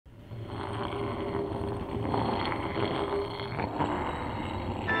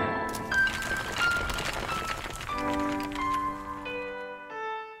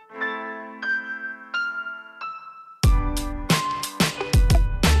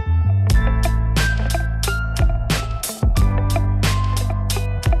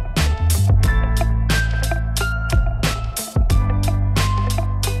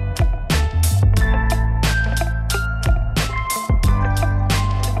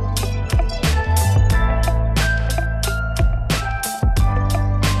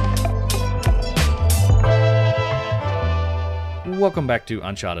Welcome back to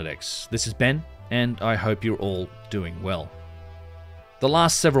Uncharted X. This is Ben, and I hope you're all doing well. The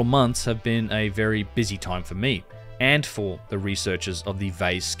last several months have been a very busy time for me, and for the researchers of the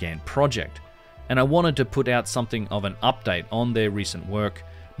Vase Scan project, and I wanted to put out something of an update on their recent work,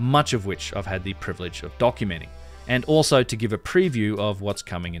 much of which I've had the privilege of documenting, and also to give a preview of what's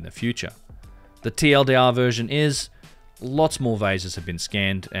coming in the future. The TLDR version is, lots more vases have been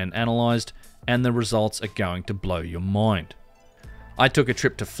scanned and analysed, and the results are going to blow your mind. I took a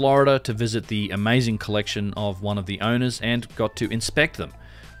trip to Florida to visit the amazing collection of one of the owners and got to inspect them.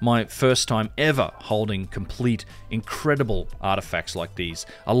 My first time ever holding complete, incredible artifacts like these,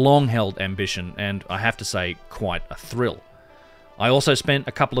 a long-held ambition, and I have to say, quite a thrill. I also spent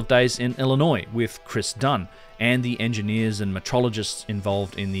a couple of days in Illinois with Chris Dunn and the engineers and metrologists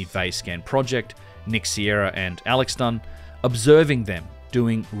involved in the Vase Scan project, Nick Sierra and Alex Dunn, observing them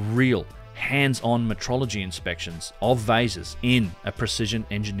doing real, hands-on metrology inspections of vases in a precision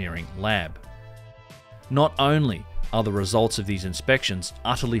engineering lab. Not only are the results of these inspections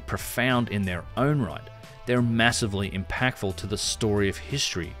utterly profound in their own right, they're massively impactful to the story of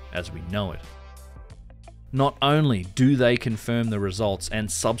history as we know it. Not only do they confirm the results and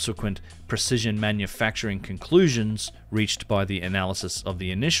subsequent precision manufacturing conclusions reached by the analysis of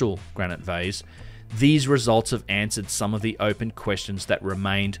the initial Granite vase, these results have answered some of the open questions that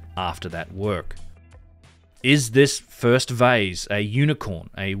remained after that work. Is this first vase a unicorn,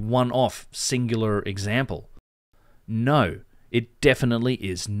 a one-off singular example? No, it definitely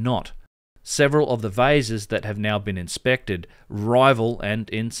is not. Several of the vases that have now been inspected rival and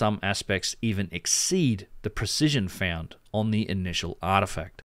in some aspects even exceed the precision found on the initial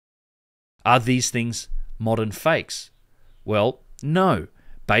artifact. Are these things modern fakes? Well, no.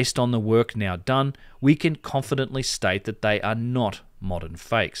 Based on the work now done, we can confidently state that they are not modern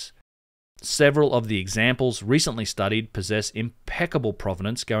fakes. Several of the examples recently studied possess impeccable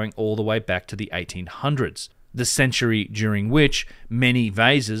provenance going all the way back to the 1800s, the century during which many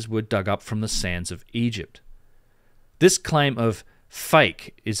vases were dug up from the sands of Egypt. This claim of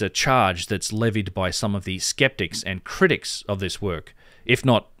fake is a charge that's levied by some of the skeptics and critics of this work, if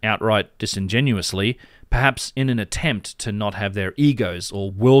not outright disingenuously, perhaps in an attempt to not have their egos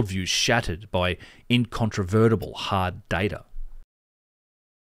or worldviews shattered by incontrovertible hard data.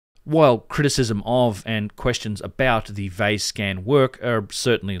 While criticism of and questions about the Vase Scan work are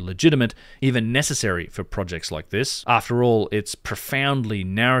certainly legitimate, even necessary for projects like this, after all, it's profoundly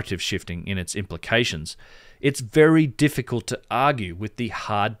narrative shifting in its implications, it's very difficult to argue with the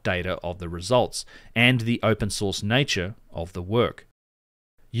hard data of the results and the open source nature of the work.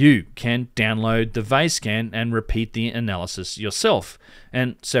 You can download the Vase Scan and repeat the analysis yourself,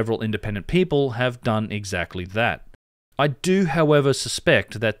 and several independent people have done exactly that. I do, however,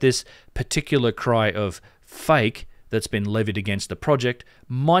 suspect that this particular cry of fake that's been levied against the project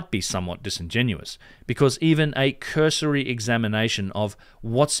might be somewhat disingenuous, because even a cursory examination of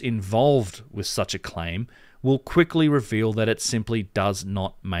what's involved with such a claim will quickly reveal that it simply does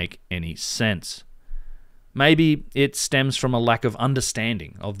not make any sense. Maybe it stems from a lack of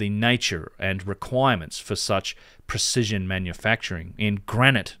understanding of the nature and requirements for such precision manufacturing, in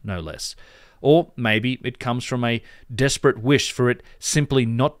granite no less. Or maybe it comes from a desperate wish for it simply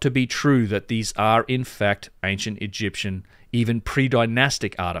not to be true that these are in fact ancient Egyptian, even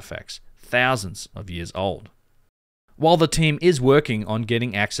pre-dynastic artifacts, thousands of years old. While the team is working on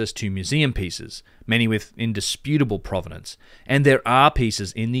getting access to museum pieces, many with indisputable provenance, and there are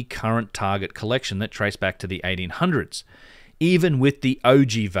pieces in the current target collection that trace back to the 1800s, even with the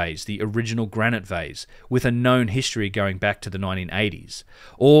OG vase, the original Granite vase, with a known history going back to the 1980s,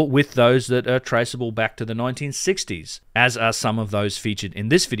 or with those that are traceable back to the 1960s, as are some of those featured in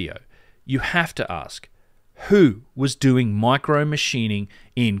this video, you have to ask, who was doing micro-machining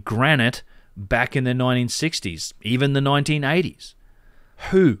in granite back in the 1960s, even the 1980s?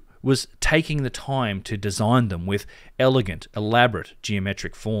 Who was taking the time to design them with elegant, elaborate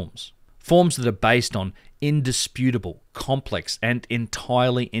geometric forms? Forms that are based on indisputable, complex, and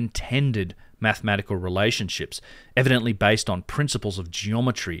entirely intended mathematical relationships, evidently based on principles of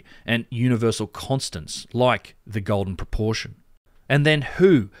geometry and universal constants like the golden proportion. And then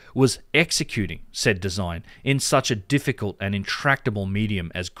who was executing said design in such a difficult and intractable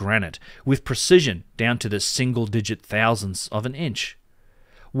medium as granite, with precision down to the single-digit thousandths of an inch?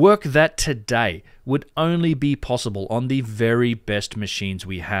 Work that today would only be possible on the very best machines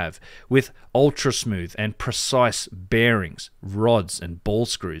we have, with ultra-smooth and precise bearings, rods and ball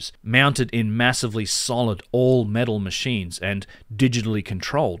screws, mounted in massively solid all-metal machines and digitally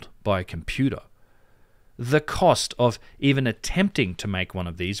controlled by a computer. the cost of even attempting to make one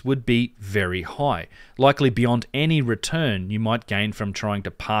of these would be very high, likely beyond any return you might gain from trying to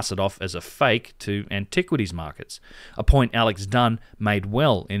pass it off as a fake to antiquities markets, a point Alex Dunn made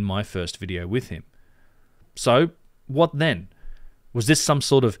well in my first video with him. So, what then? Was this some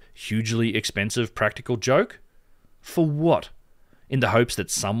sort of hugely expensive practical joke? For what? In the hopes that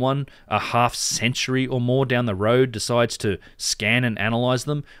someone, a half-century or more down the road, decides to scan and analyze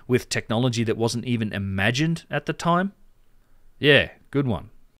them with technology that wasn't even imagined at the time? Yeah, good one.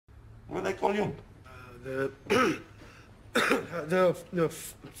 What do they call you? The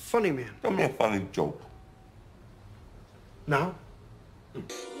funny man. Tell me a funny joke. No?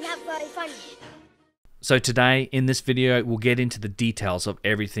 Not very funny. So today, in this video, we'll get into the details of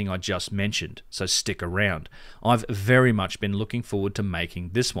everything I just mentioned, so stick around. I've very much been looking forward to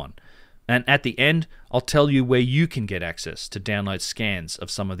making this one. And at the end, I'll tell you where you can get access to download scans of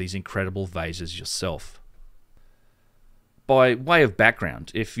some of these incredible vases yourself. By way of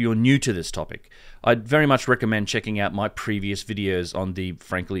background, if you're new to this topic, I'd very much recommend checking out my previous videos on the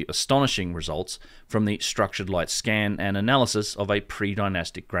frankly astonishing results from the structured light scan and analysis of a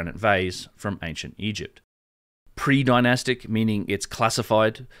pre-dynastic granite vase from ancient Egypt. Pre-dynastic meaning it's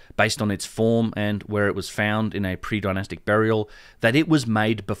classified based on its form and where it was found in a pre-dynastic burial, that it was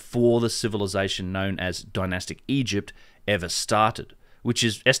made before the civilization known as dynastic Egypt ever started, which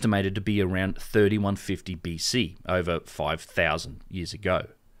is estimated to be around 3150 BC, over 5,000 years ago.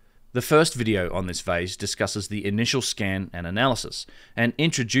 The first video on this vase discusses the initial scan and analysis, and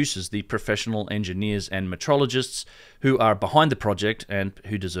introduces the professional engineers and metrologists who are behind the project and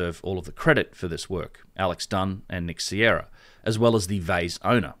who deserve all of the credit for this work, Alex Dunn and Nick Sierra, as well as the vase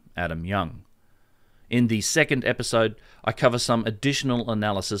owner, Adam Young. In the second episode, I cover some additional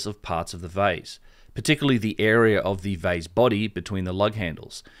analysis of parts of the vase, particularly the area of the vase body between the lug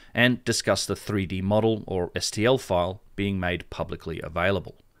handles, and discuss the 3D model or STL file being made publicly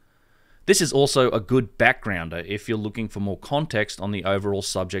available. This is also a good backgrounder if you're looking for more context on the overall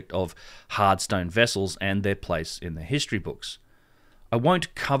subject of hard stone vessels and their place in the history books. I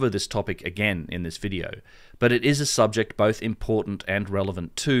won't cover this topic again in this video, but it is a subject both important and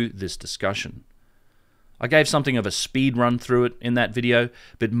relevant to this discussion. I gave something of a speed run through it in that video,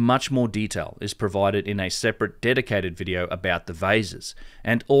 but much more detail is provided in a separate dedicated video about the vases,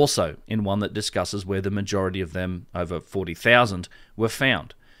 and also in one that discusses where the majority of them, over 40,000, were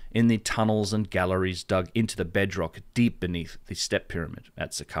found, in the tunnels and galleries dug into the bedrock deep beneath the step pyramid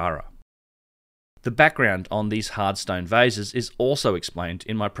at Saqqara. The background on these hard stone vases is also explained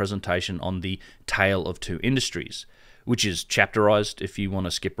in my presentation on the Tale of Two Industries, which is chapterized if you want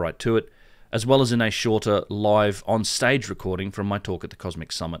to skip right to it, as well as in a shorter live on-stage recording from my talk at the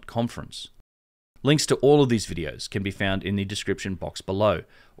Cosmic Summit conference. Links to all of these videos can be found in the description box below,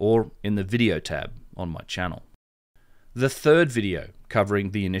 or in the video tab on my channel. The third video,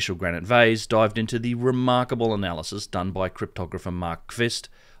 covering the initial granite vase, dived into the remarkable analysis done by cryptographer Mark Kvist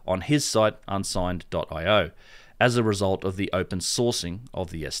on his site unsigned.io as a result of the open sourcing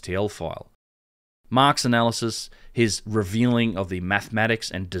of the STL file. Mark's analysis, his revealing of the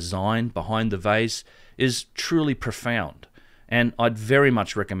mathematics and design behind the vase, is truly profound, and I'd very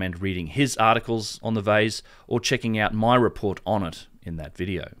much recommend reading his articles on the vase or checking out my report on it in that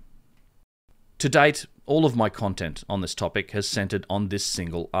video. To date, all of my content on this topic has centered on this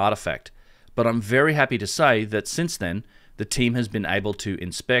single artifact, but I'm very happy to say that since then, the team has been able to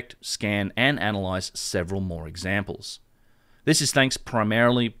inspect, scan, and analyze several more examples. This is thanks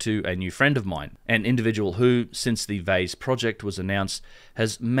primarily to a new friend of mine, an individual who, since the vase project was announced,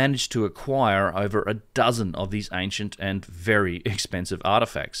 has managed to acquire over a dozen of these ancient and very expensive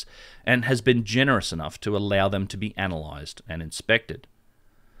artifacts, and has been generous enough to allow them to be analyzed and inspected.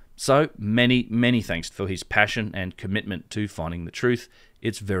 So, many thanks for his passion and commitment to finding the truth.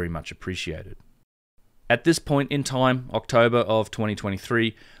 It's very much appreciated. At this point in time, October of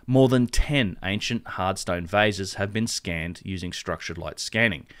 2023, more than 10 ancient hardstone vases have been scanned using structured light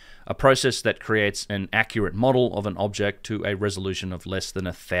scanning, a process that creates an accurate model of an object to a resolution of less than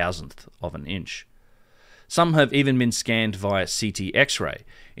 1,000th of an inch. Some have even been scanned via CT-Xray,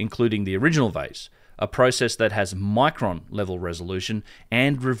 including the original vase, a process that has micron-level resolution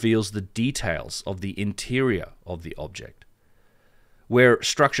and reveals the details of the interior of the object. Where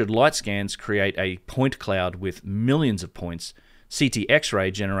structured light scans create a point cloud with millions of points,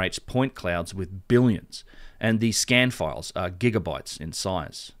 CT-Xray generates point clouds with billions, and the scan files are gigabytes in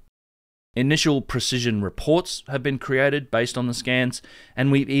size. Initial precision reports have been created based on the scans, and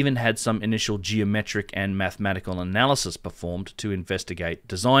we've even had some initial geometric and mathematical analysis performed to investigate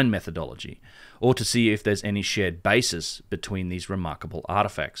design methodology, or to see if there's any shared basis between these remarkable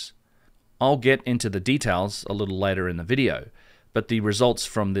artifacts. I'll get into the details a little later in the video, but the results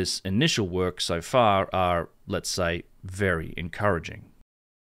from this initial work so far are, let's say, very encouraging.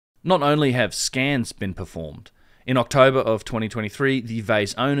 Not only have scans been performed, in October of 2023, the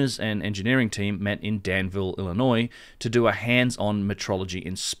Vase owners and engineering team met in Danville, Illinois to do a hands-on metrology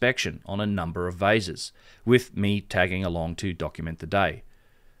inspection on a number of vases, with me tagging along to document the day.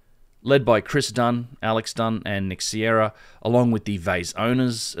 Led by Chris Dunn, Alex Dunn, and Nick Sierra, along with the Vase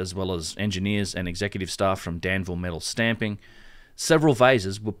owners, as well as engineers and executive staff from Danville Metal Stamping, several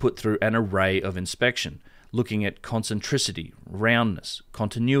vases were put through an array of inspection, looking at concentricity, roundness,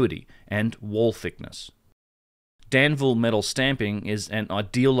 continuity, and wall thickness. Danville Metal Stamping is an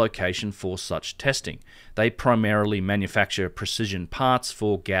ideal location for such testing. They primarily manufacture precision parts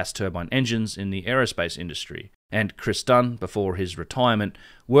for gas turbine engines in the aerospace industry, and Chris Dunn, before his retirement,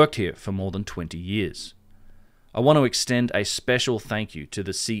 worked here for more than 20 years. I want to extend a special thank you to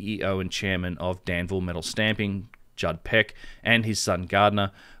the CEO and chairman of Danville Metal Stamping, Judd Peck, and his son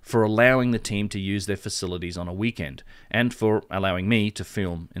Gardner, for allowing the team to use their facilities on a weekend, and for allowing me to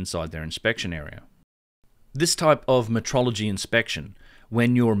film inside their inspection area. This type of metrology inspection,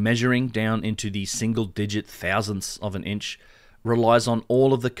 when you're measuring down into the single-digit thousandths of an inch, relies on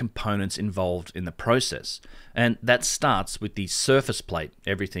all of the components involved in the process, and that starts with the surface plate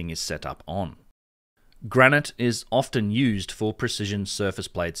everything is set up on. Granite is often used for precision surface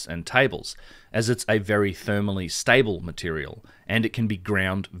plates and tables, as it's a very thermally stable material, and it can be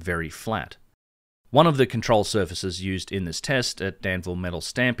ground very flat. One of the control surfaces used in this test at Danville Metal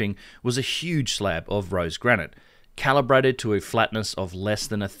Stamping was a huge slab of rose granite, calibrated to a flatness of less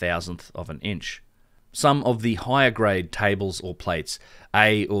than 1/1000th of an inch. Some of the higher grade tables or plates,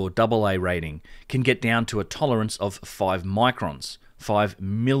 A or AA rating, can get down to a tolerance of 5 microns, 5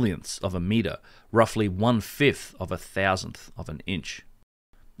 millionths of a meter, roughly 1/5 of 1/1000th of an inch.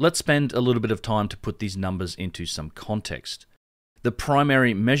 Let's spend a little bit of time to put these numbers into some context. The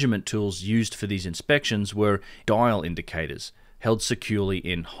primary measurement tools used for these inspections were dial indicators, held securely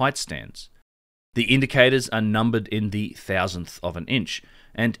in height stands. The indicators are numbered in the thousandth of an inch,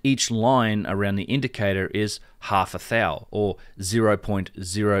 and each line around the indicator is half a thou, or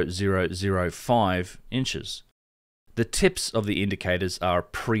 0.0005 inches. The tips of the indicators are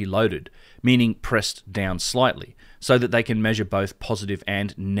preloaded, meaning pressed down slightly, so that they can measure both positive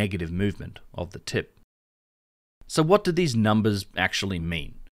and negative movement of the tip. So what do these numbers actually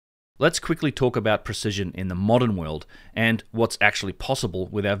mean? Let's quickly talk about precision in the modern world and what's actually possible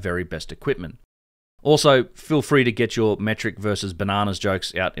with our very best equipment. Also, feel free to get your metric versus bananas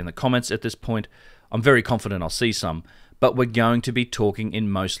jokes out in the comments at this point. I'm very confident I'll see some, but we're going to be talking in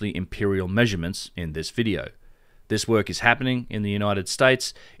mostly imperial measurements in this video. This work is happening in the United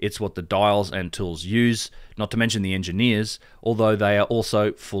States. It's what the dials and tools use, not to mention the engineers, although they are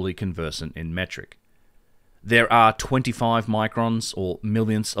also fully conversant in metric. There are 25 microns, or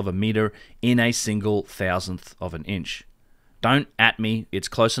millionths of a meter, in a single thousandth of an inch. Don't at me, it's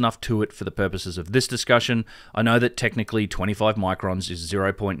close enough to it for the purposes of this discussion. I know that technically 25 microns is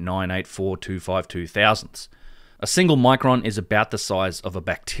 0.984252 thousandths. A single micron is about the size of a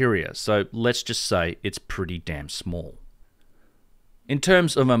bacteria, so let's just say it's pretty damn small. In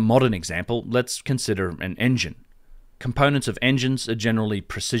terms of a modern example, let's consider an engine. Components of engines are generally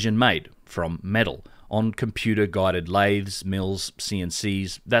precision-made from metal, on computer-guided lathes, mills,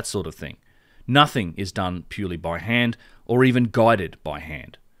 CNCs, that sort of thing. Nothing is done purely by hand, or even guided by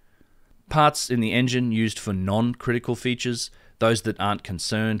hand. Parts in the engine used for non-critical features, those that aren't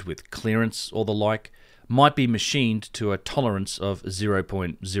concerned with clearance or the like, might be machined to a tolerance of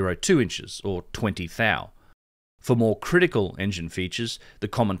 0.02 inches, or 20 thou. For more critical engine features, the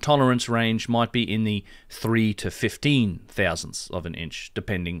common tolerance range might be in the 3 to 15 thousandths of an inch,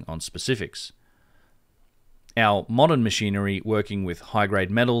 depending on specifics. Our modern machinery working with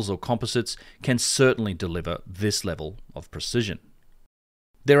high-grade metals or composites can certainly deliver this level of precision.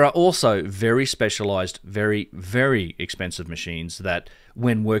 There are also very specialized, very, very expensive machines that,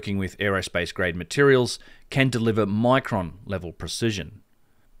 when working with aerospace-grade materials, can deliver micron-level precision.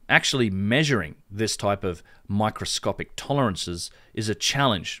 Actually measuring this type of microscopic tolerances is a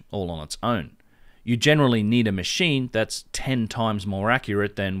challenge all on its own. You generally need a machine that's 10 times more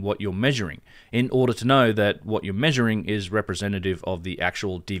accurate than what you're measuring in order to know that what you're measuring is representative of the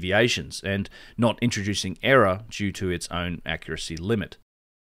actual deviations and not introducing error due to its own accuracy limit.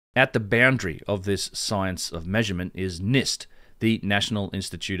 At the boundary of this science of measurement is NIST, the National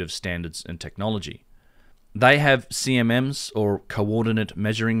Institute of Standards and Technology. They have CMMs, or coordinate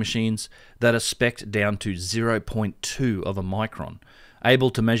measuring machines, that are spec'd down to 0.2 of a micron,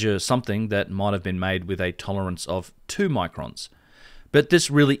 able to measure something that might have been made with a tolerance of 2 microns. But this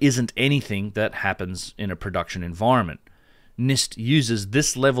really isn't anything that happens in a production environment. NIST uses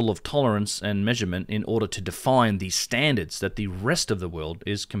this level of tolerance and measurement in order to define the standards that the rest of the world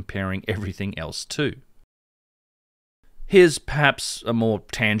is comparing everything else to. Here's perhaps a more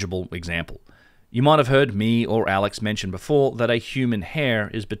tangible example. You might have heard me or Alex mention before that a human hair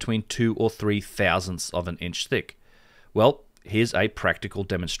is between 2 or 3 thousandths of an inch thick. Well, here's a practical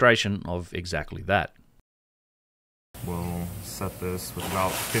demonstration of exactly that. We'll set this with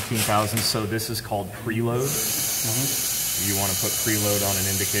about 15,000. So this is called preload. You want to put preload on an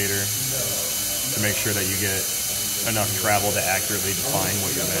indicator to make sure that you get enough travel to accurately define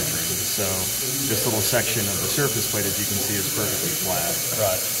what you're measuring. So this little section of the surface plate, as you can see, is perfectly flat.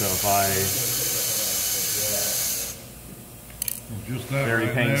 Right. So if I very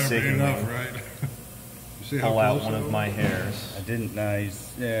painstakingly pull out one of my hairs. I didn't know.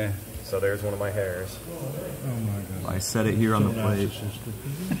 Yeah. So there's one of my hairs. Oh my God. I set it here on the plate.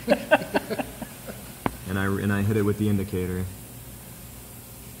 and I hit it with the indicator.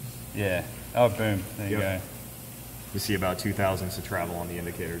 Yeah. Oh, boom. There you go. You see about 2 thousandths of travel on the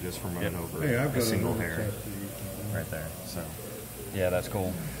indicator just from running over a single hair. Right there. So, yeah, that's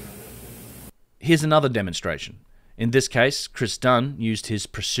cool. Here's another demonstration. In this case, Chris Dunn used his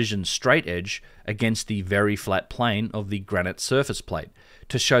precision straight edge against the very flat plane of the granite surface plate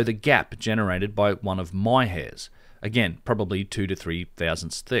to show the gap generated by one of my hairs. Again, probably 2 to 3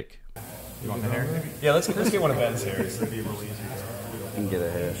 thousandths thick. You want the hair? Yeah, let's get one of Ben's hairs. It'd be real easy. You can get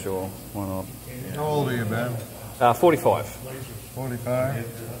a hair, sure. Why not? How old are you, Ben? 45. 45?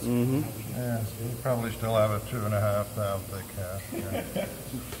 Mm-hmm. Yeah, you probably still have a 2.5 thousand thick hair. Yeah.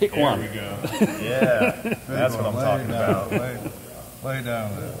 Pick one. There we go. Yeah, that's what I'm talking about. Lay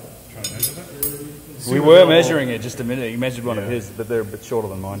down there. We were measuring it just a minute. You measured one of his, but they're a bit shorter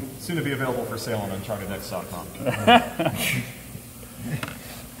than mine. Soon to be available for sale on unchartedx.com.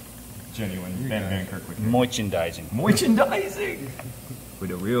 Genuine Van Kirkwood. Merchandising. Merchandising! Where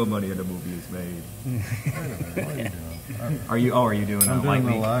the real money of the movie is made. What are you doing? Are you doing I'm light doing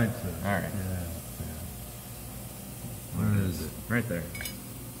the leak? lights. All right. Where is it? Right there.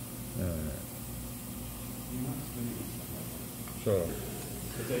 So,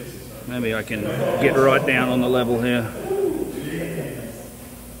 Maybe I can get right down on the level here.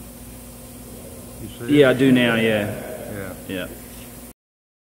 you see Yeah, I do now, yeah. Yeah. Yeah.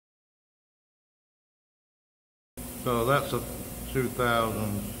 So that's a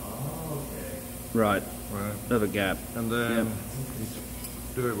 2,000, Right. right? Of a gap. And then Yep.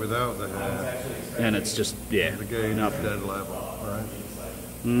 you do it without the hair. And it's just, yeah. The gauge Up. is dead level, right?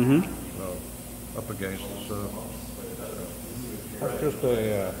 Mm-hmm. So up against the surface. That's just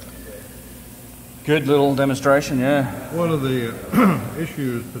a Good little demonstration, yeah. one of the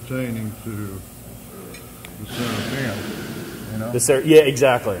issues pertaining to the cerulean, you know. Yeah,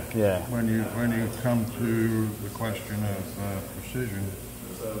 exactly. Yeah. When you come to the question of precision,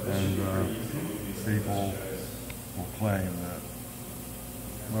 and people will claim that,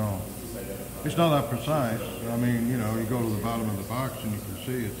 well, it's not that precise. I mean, you know, you go to the bottom of the box and you can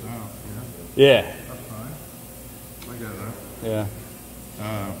see it's out. Yeah. That's fine. I get that. Yeah.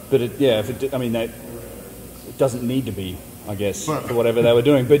 But it doesn't need to be, I guess, But- for whatever they were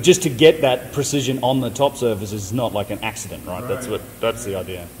doing. But just to get that precision on the top surface is not like an accident, right? That's the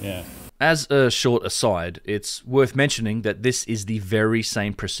idea. Yeah. As a short aside, it's worth mentioning that this is the very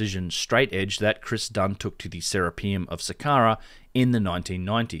same precision straight edge that Chris Dunn took to the Serapeum of Saqqara in the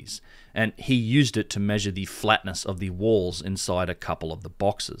 1990s, and he used it to measure the flatness of the walls inside a couple of the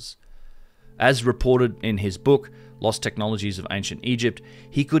boxes. As reported in his book, Lost Technologies of Ancient Egypt,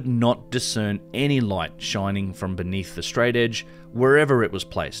 he could not discern any light shining from beneath the straight edge wherever it was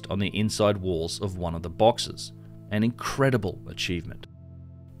placed on the inside walls of one of the boxes. An incredible achievement.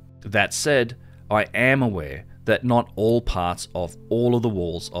 That said, I am aware that not all parts of all of the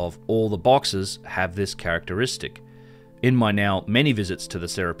walls of all the boxes have this characteristic. In my now many visits to the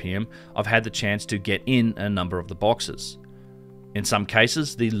Serapeum, I've had the chance to get in a number of the boxes. In some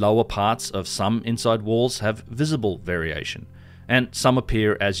cases, the lower parts of some inside walls have visible variation, and some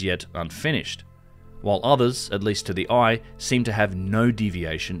appear as yet unfinished, while others, at least to the eye, seem to have no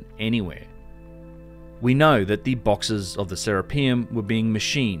deviation anywhere. We know that the boxes of the Serapeum were being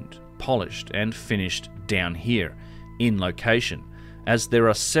machined, polished, and finished down here, in location, as there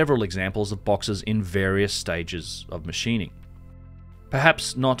are several examples of boxes in various stages of machining.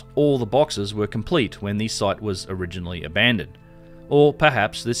 Perhaps not all the boxes were complete when the site was originally abandoned, or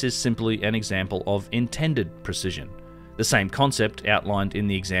perhaps this is simply an example of intended precision, the same concept outlined in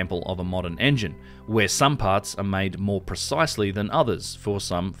the example of a modern engine, where some parts are made more precisely than others for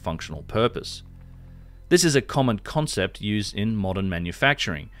some functional purpose. This is a common concept used in modern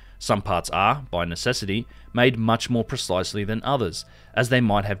manufacturing. Some parts are, by necessity, made much more precisely than others, as they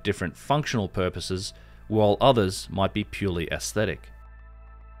might have different functional purposes, while others might be purely aesthetic.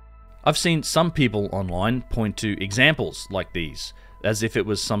 I've seen some people online point to examples like these, as if it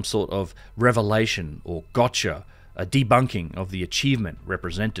was some sort of revelation or gotcha, a debunking of the achievement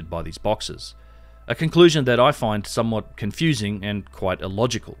represented by these boxes. A conclusion that I find somewhat confusing and quite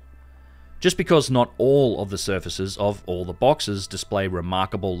illogical. Just because not all of the surfaces of all the boxes display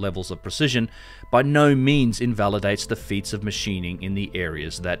remarkable levels of precision, by no means invalidates the feats of machining in the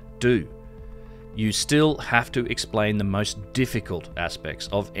areas that do. You still have to explain the most difficult aspects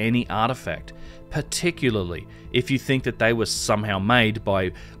of any artifact, particularly if you think that they were somehow made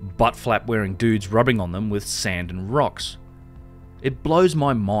by butt-flap wearing dudes rubbing on them with sand and rocks. It blows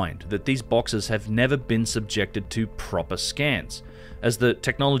my mind that these boxes have never been subjected to proper scans. As the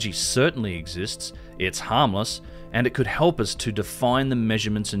technology certainly exists, it's harmless, and it could help us to define the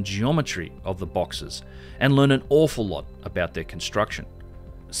measurements and geometry of the boxes, and learn an awful lot about their construction.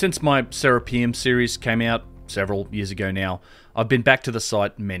 Since my Serapeum series came out several years ago now, I've been back to the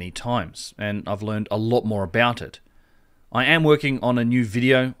site many times, and I've learned a lot more about it. I am working on a new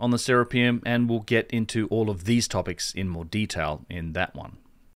video on the Serapeum, and we'll get into all of these topics in more detail in that one.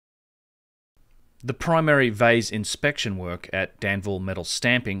 The primary vase inspection work at Danville Metal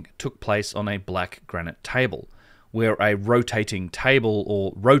Stamping took place on a black granite table, where a rotating table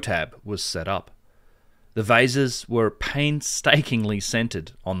or rotab was set up. The vases were painstakingly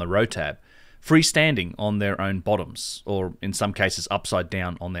centered on the rotab, freestanding on their own bottoms, or in some cases upside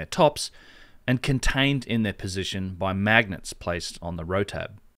down on their tops, and contained in their position by magnets placed on the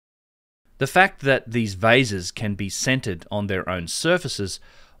rotab. The fact that these vases can be centered on their own surfaces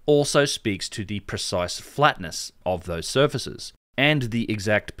also speaks to the precise flatness of those surfaces, and the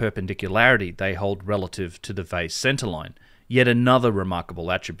exact perpendicularity they hold relative to the vase centerline, yet another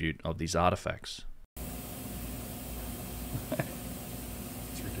remarkable attribute of these artifacts.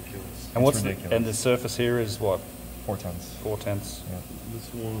 It's ridiculous. And It's ridiculous. and the surface here is what? 4/10. 4/10. Yeah. This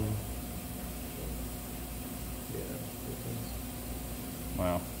one. Yeah.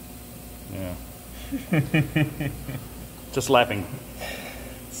 Wow. Yeah. Just lapping.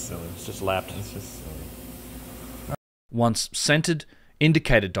 Silly. It's just lapped. It's just silly. Once centered,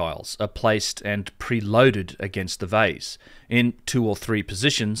 indicator dials are placed and preloaded against the vase, in 2 or 3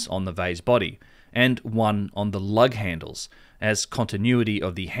 positions on the vase body, and 1 on the lug handles, as continuity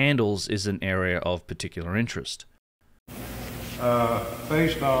of the handles is an area of particular interest.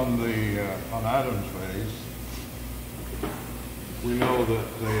 Based on on Adam's vase, we know that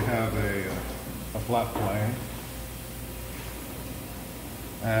they have a flat plane,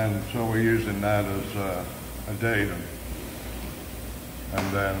 and so we're using that as a datum.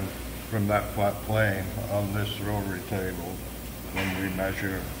 And then from that flat plane on this rotary table, when we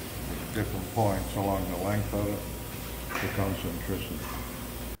measure different points along the length of it, the concentricity.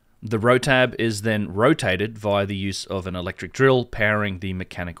 The rotab is then rotated via the use of an electric drill powering the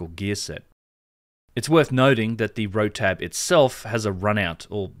mechanical gear set. It's worth noting that the rotab itself has a runout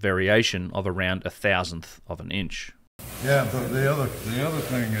or variation of around 1/1000th of an inch. Yeah, but the other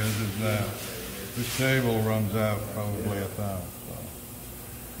thing is that this table runs out probably 1,000. So,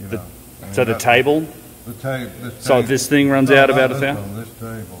 you know, I mean, So the table? So this thing runs out about 1,000? This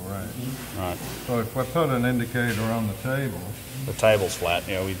table, right. Right. So if I put an indicator on the table, The table's flat.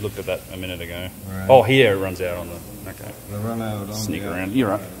 Yeah, we looked at that a minute ago. Right. Oh, here it runs out on the... Okay. they run out on Sneak the around. You're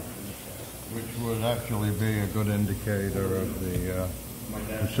right. which would actually be a good indicator of the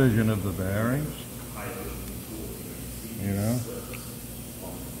precision of the bearings. You know?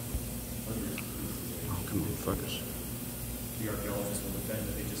 Oh, come on, focus. The archaeologists will defend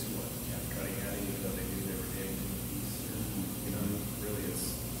that they just kept cutting at it, even though they knew they were getting to the piece. You know, really, it's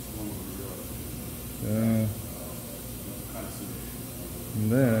one of the real. And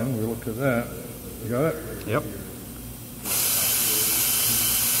then we look at that. You got it? Yep.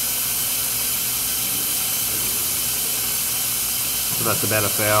 So that's about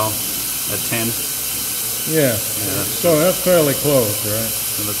 1,000 at 10. Yeah. So that's fairly close, right?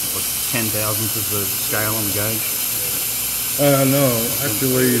 So that's like 10,000th is the scale on the gauge. No,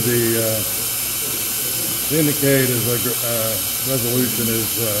 actually the indicator's resolution is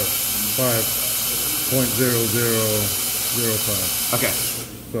 5.0005. Okay.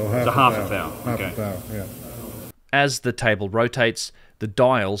 So half So half a a thou. Half Okay. a thou, yeah. As the table rotates, the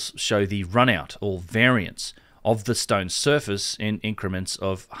dials show the runout or variance of the stone surface in increments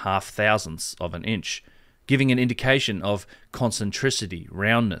of 0.5 of an inch, giving an indication of concentricity,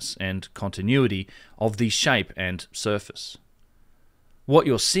 roundness, and continuity of the shape and surface. What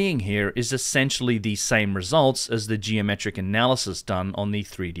you're seeing here is essentially the same results as the geometric analysis done on the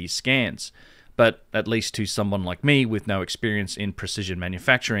 3D scans, but at least to someone like me with no experience in precision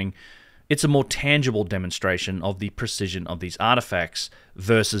manufacturing, it's a more tangible demonstration of the precision of these artifacts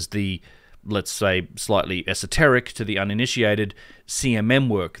versus the, let's say, slightly esoteric to the uninitiated CMM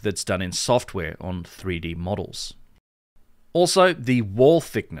work that's done in software on 3D models. Also, the wall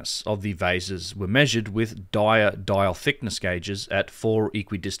thickness of the vases were measured with Dyer dial thickness gauges at 4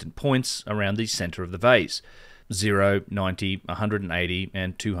 equidistant points around the center of the vase, 0, 90, 180,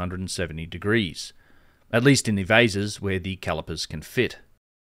 and 270 degrees, at least in the vases where the calipers can fit.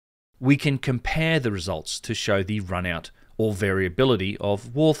 We can compare the results to show the runout or variability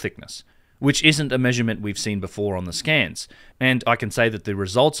of wall thickness, which isn't a measurement we've seen before on the scans, and I can say that the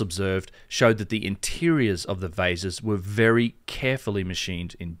results observed showed that the interiors of the vases were very carefully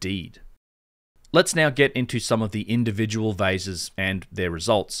machined indeed. Let's now get into some of the individual vases and their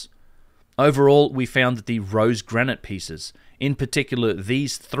results. Overall, we found that the rose granite pieces, in particular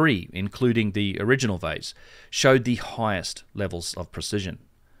these 3, including the original vase, showed the highest levels of precision.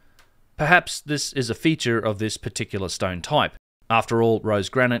 Perhaps this is a feature of this particular stone type. After all, rose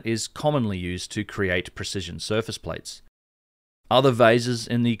granite is commonly used to create precision surface plates. Other vases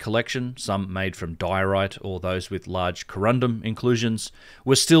in the collection, some made from diorite or those with large corundum inclusions,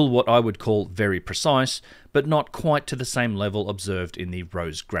 were still what I would call very precise, but not quite to the same level observed in the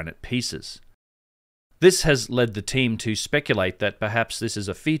rose granite pieces. This has led the team to speculate that perhaps this is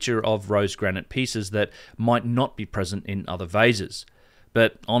a feature of rose granite pieces that might not be present in other vases.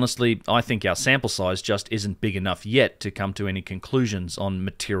 But honestly, I think our sample size just isn't big enough yet to come to any conclusions on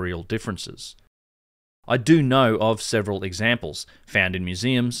material differences. I do know of several examples, found in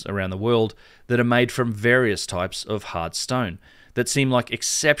museums around the world, that are made from various types of hard stone, that seem like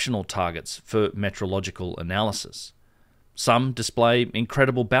exceptional targets for metrological analysis. Some display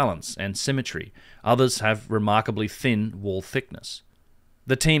incredible balance and symmetry, others have remarkably thin wall thickness.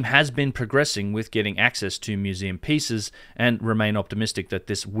 The team has been progressing with getting access to museum pieces and remain optimistic that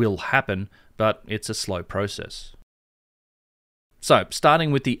this will happen, but it's a slow process. So, starting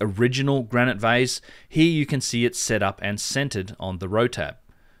with the original granite vase, here you can see it set up and centered on the row tab.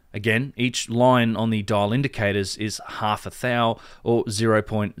 Again, each line on the dial indicators is half a thou, or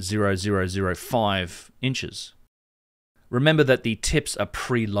 0.0005 inches. Remember that the tips are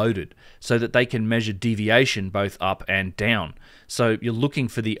pre-loaded so that they can measure deviation both up and down. So you're looking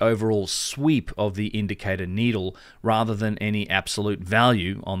for the overall sweep of the indicator needle rather than any absolute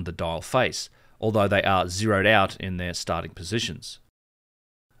value on the dial face, although they are zeroed out in their starting positions.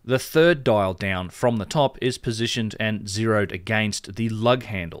 The third dial down from the top is positioned and zeroed against the lug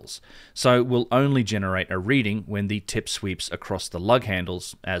handles, so will only generate a reading when the tip sweeps across the lug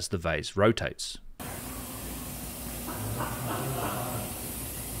handles as the vase rotates.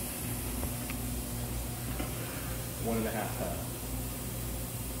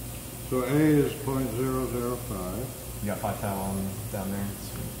 So A is 0.005. You got 5 thou on down there.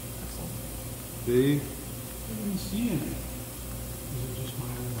 Excellent. B. I didn't see any. Is it just my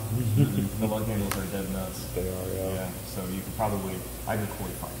own The lug handles are dead nuts. They are, yeah. Yeah, so you could probably, I did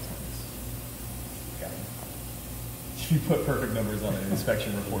 45 times. Got it. If you put perfect numbers on an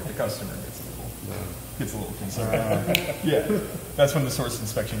inspection report, the customer gets a little concerned. Yeah, that's when the source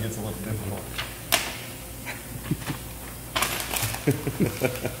inspection gets a little difficult.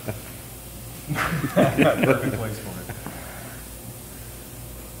 Perfect place for it.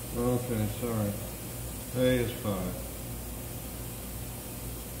 Okay, sorry. A is 5.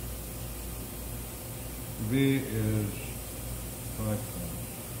 B is 5.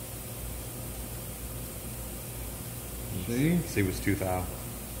 C? C was 2 thou.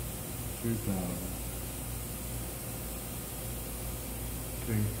 2,000.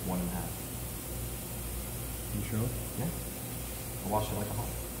 C? 1.5. You sure? Yeah. I wash it like a hawk.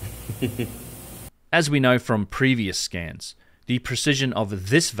 As we know from previous scans, the precision of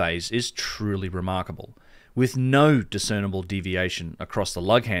this vase is truly remarkable, with no discernible deviation across the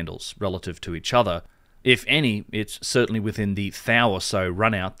lug handles relative to each other. If any, it's certainly within the thou or so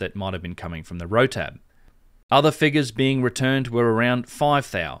runout that might have been coming from the row tab. Other figures being returned were around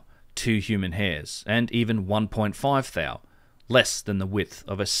 5 thou, 2 human hairs, and even 1.5 thou, less than the width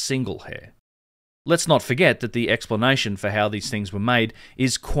of a single hair. Let's not forget that the explanation for how these things were made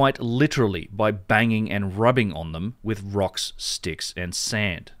is quite literally by banging and rubbing on them with rocks, sticks, and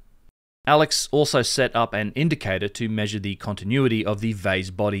sand. Alex also set up an indicator to measure the continuity of the vase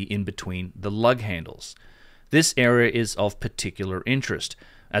body in between the lug handles. This area is of particular interest,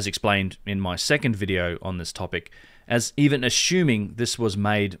 as explained in my second video on this topic, as even assuming this was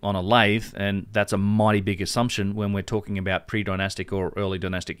made on a lathe, and that's a mighty big assumption when we're talking about pre-dynastic or early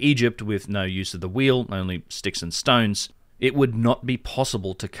dynastic Egypt with no use of the wheel, only sticks and stones, it would not be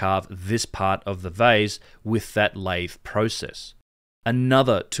possible to carve this part of the vase with that lathe process.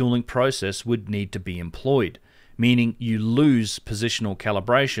 Another tooling process would need to be employed, meaning you lose positional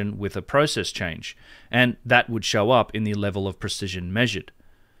calibration with a process change, and that would show up in the level of precision measured.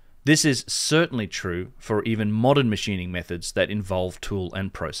 This is certainly true for even modern machining methods that involve tool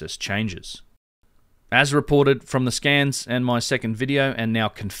and process changes. As reported from the scans and my second video, and now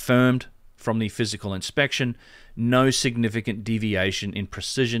confirmed from the physical inspection, no significant deviation in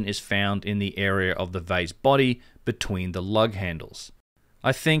precision is found in the area of the vase body between the lug handles.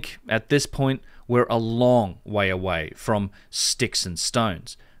 I think at this point we're a long way away from sticks and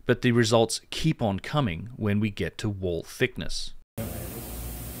stones, but the results keep on coming when we get to wall thickness. So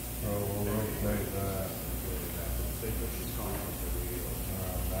we'll rotate that.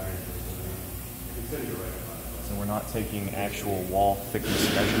 So we're not taking actual wall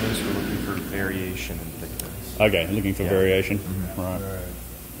thickness measurements, we're looking for variation in thickness. Okay, looking for variation. Right. Right.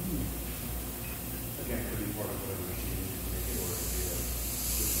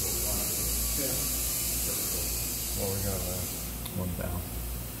 What we got there?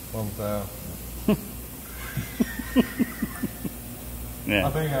 1,000. 1,000. Yeah. I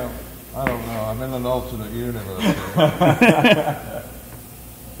think I don't know. I'm in an alternate universe here.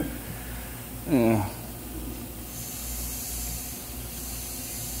 Yeah.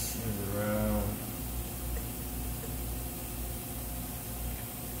 Move around.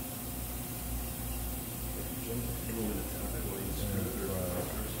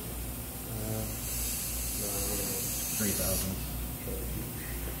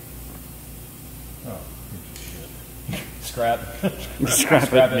 Oh, shit. Scrap.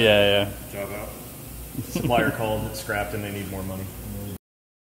 Scrap it. Yeah, yeah. Job out. Supplier called, it scrapped, and they need more money.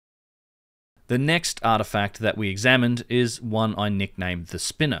 The next artifact that we examined is one I nicknamed the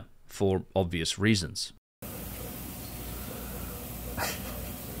spinner, for obvious reasons.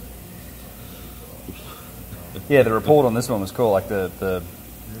 Yeah, the report on this one was cool. Like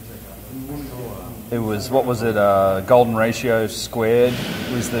it was, what was it? Golden ratio squared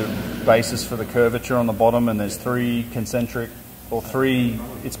was the basis for the curvature on the bottom, and there's three concentric, or three.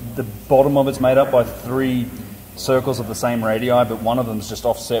 It's the bottom of it's made up by three circles of the same radii, but one of them's just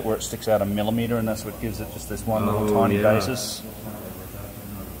offset where it sticks out a millimeter, and that's what gives it just this one little tiny basis.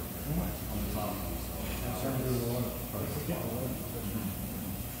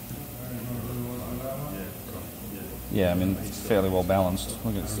 Yeah, I mean, it's fairly well balanced.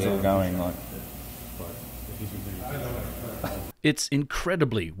 Look, it's still going. Like, It's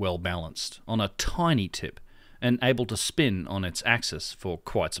incredibly well balanced on a tiny tip and able to spin on its axis for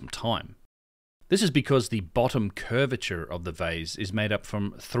quite some time. This is because the bottom curvature of the vase is made up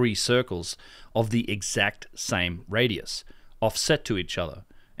from three circles of the exact same radius, offset to each other,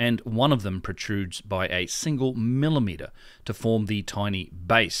 and one of them protrudes by a single millimeter to form the tiny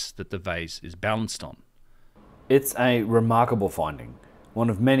base that the vase is balanced on. It's a remarkable finding, one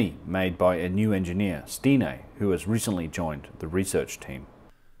of many made by a new engineer, Stine, who has recently joined the research team.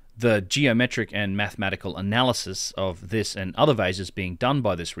 The geometric and mathematical analysis of this and other vases being done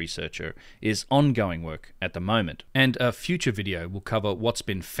by this researcher is ongoing work at the moment, and a future video will cover what's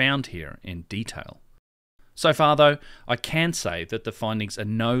been found here in detail. So far though, I can say that the findings are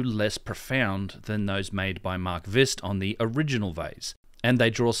no less profound than those made by Mark Vist on the original vase, and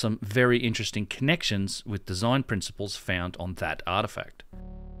they draw some very interesting connections with design principles found on that artifact.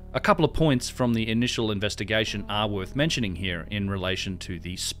 A couple of points from the initial investigation are worth mentioning here in relation to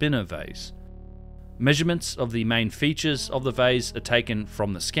the spinner vase. Measurements of the main features of the vase are taken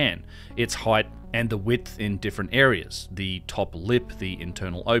from the scan, its height and the width in different areas, the top lip, the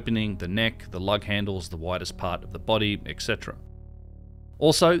internal opening, the neck, the lug handles, the widest part of the body, etc.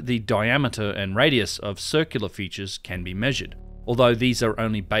 Also, the diameter and radius of circular features can be measured, although these are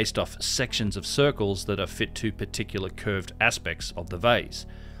only based off sections of circles that are fit to particular curved aspects of the vase: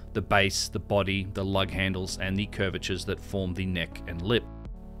 the base, the body, the lug handles, and the curvatures that form the neck and lip.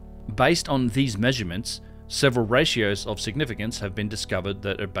 Based on these measurements, several ratios of significance have been discovered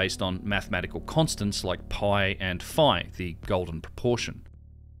that are based on mathematical constants like pi and phi, the golden proportion.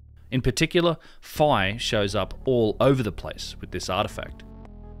 In particular, phi shows up all over the place with this artifact.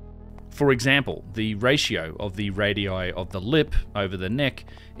 For example, the ratio of the radii of the lip over the neck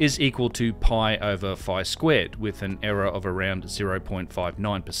is equal to pi over phi squared, with an error of around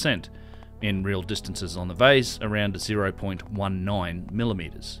 0.59%, in real distances on the vase around 0.19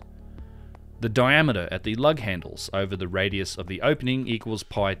 millimeters. The diameter at the lug handles over the radius of the opening equals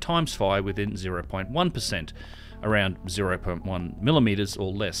pi times phi within 0.1%, around 0.1 millimeters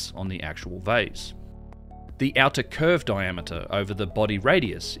or less on the actual vase. The outer curve diameter over the body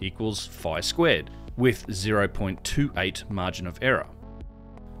radius equals phi squared, with 0.28 margin of error.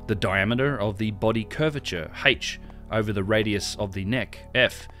 The diameter of the body curvature, h, over the radius of the neck,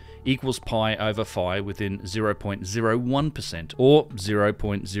 f, equals pi over phi within 0.01% or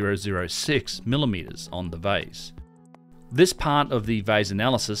 0.006 millimeters on the vase. This part of the vase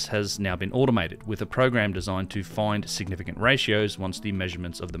analysis has now been automated with a program designed to find significant ratios once the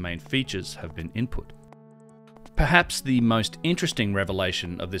measurements of the main features have been input. Perhaps the most interesting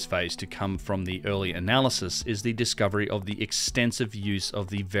revelation of this vase to come from the early analysis is the discovery of the extensive use of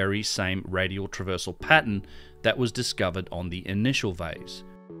the very same radial traversal pattern that was discovered on the initial vase.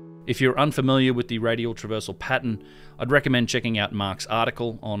 If you're unfamiliar with the radial traversal pattern, I'd recommend checking out Mark's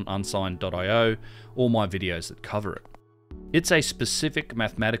article on unsigned.io or my videos that cover it. It's a specific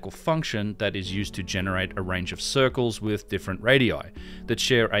mathematical function that is used to generate a range of circles with different radii that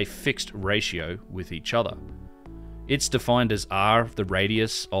share a fixed ratio with each other. It's defined as r, the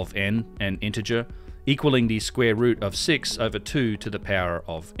radius of n, an integer, equaling the square root of 6 over 2 to the power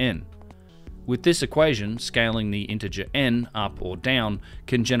of n. With this equation, scaling the integer n up or down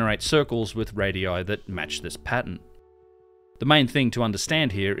can generate circles with radii that match this pattern. The main thing to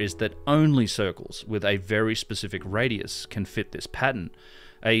understand here is that only circles with a very specific radius can fit this pattern.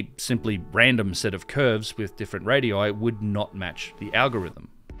 A simply random set of curves with different radii would not match the algorithm.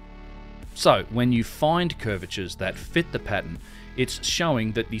 So, when you find curvatures that fit the pattern, it's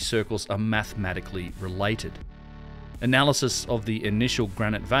showing that the circles are mathematically related. Analysis of the initial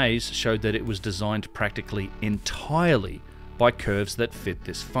Granite vase showed that it was designed practically entirely by curves that fit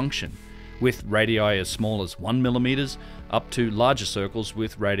this function, with radii as small as 1 mm up to larger circles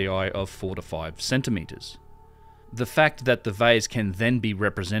with radii of 4 to 5 centimeters. The fact that the vase can then be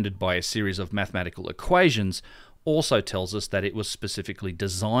represented by a series of mathematical equations also tells us that it was specifically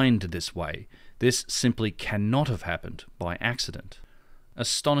designed this way. This simply cannot have happened by accident.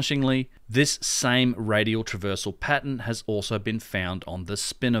 Astonishingly, this same radial traversal pattern has also been found on the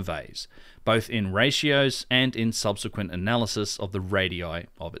spinner vase, both in ratios and in subsequent analysis of the radii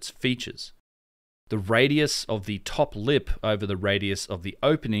of its features. The radius of the top lip over the radius of the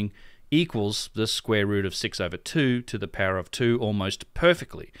opening equals the square root of 6 over 2 to the power of 2 almost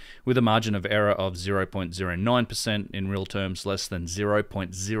perfectly, with a margin of error of 0.09%, in real terms less than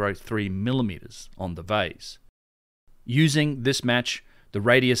 0.03 millimeters on the vase. Using this match, the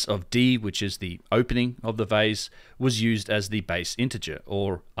radius of d, which is the opening of the vase, was used as the base integer,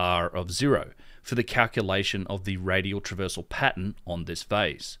 or r of 0, for the calculation of the radial traversal pattern on this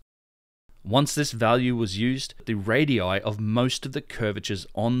vase. Once this value was used, the radii of most of the curvatures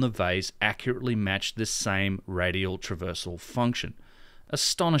on the vase accurately matched this same radial traversal function.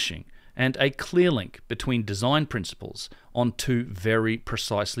 Astonishing, and a clear link between design principles on two very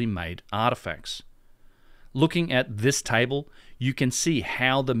precisely made artifacts. Looking at this table, you can see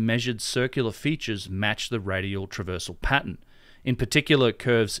how the measured circular features match the radial traversal pattern. In particular,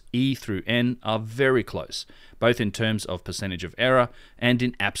 curves E through N are very close, both in terms of percentage of error and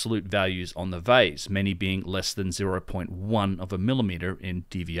in absolute values on the vase, many being less than 0.1 of a millimeter in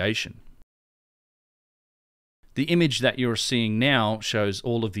deviation. The image that you're seeing now shows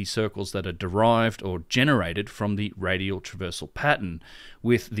all of the circles that are derived or generated from the radial traversal pattern,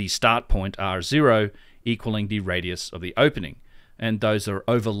 with the start point R0 equaling the radius of the opening, and those are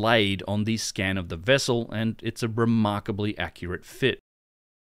overlaid on the scan of the vessel, and it's a remarkably accurate fit.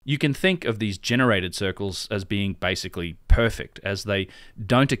 You can think of these generated circles as being basically perfect, as they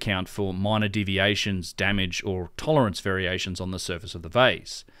don't account for minor deviations, damage, or tolerance variations on the surface of the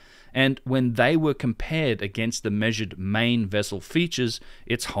vase. And when they were compared against the measured main vessel features,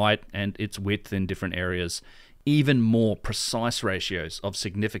 its height and its width in different areas, even more precise ratios of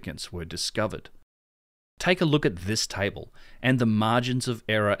significance were discovered. Take a look at this table and the margins of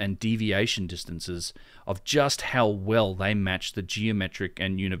error and deviation distances of just how well they match the geometric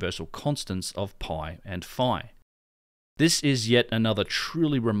and universal constants of pi and phi. This is yet another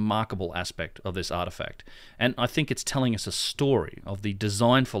truly remarkable aspect of this artifact, and I think it's telling us a story of the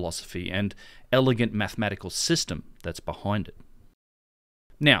design philosophy and elegant mathematical system that's behind it.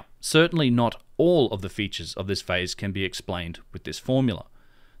 Now, certainly not all of the features of this vase can be explained with this formula.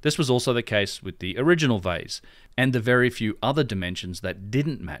 This was also the case with the original vase, and the very few other dimensions that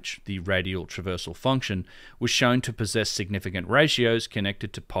didn't match the radial traversal function were shown to possess significant ratios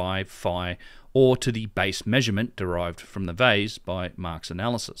connected to pi, phi, or to the base measurement derived from the vase by Mark's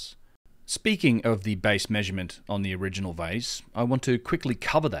analysis. Speaking of the base measurement on the original vase, I want to quickly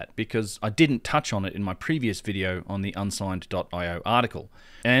cover that because I didn't touch on it in my previous video on the unsigned.io article.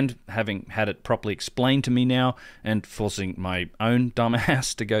 And having had it properly explained to me now and forcing my own dumb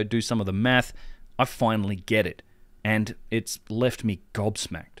ass to go do some of the math, I finally get it. And it's left me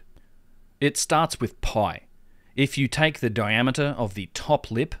gobsmacked. It starts with pi. If you take the diameter of the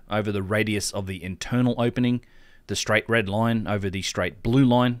top lip over the radius of the internal opening, the straight red line over the straight blue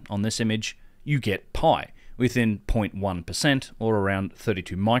line on this image, you get pi within 0.1% or around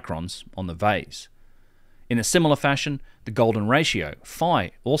 32 microns on the vase. In a similar fashion, the golden ratio,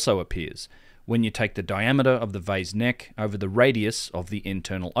 phi, also appears when you take the diameter of the vase neck over the radius of the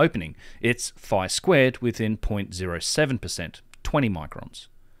internal opening. It's phi squared within 0.07%, 20 microns.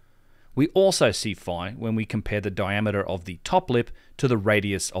 We also see phi when we compare the diameter of the top lip to the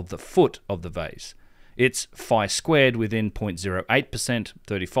radius of the foot of the vase. It's phi squared within 0.08%,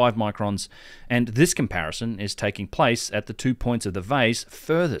 35 microns, and this comparison is taking place at the 2 points of the vase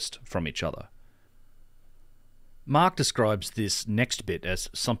furthest from each other. Mark describes this next bit as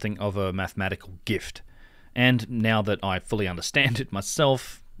something of a mathematical gift, and now that I fully understand it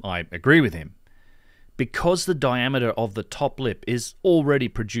myself, I agree with him. Because the diameter of the top lip is already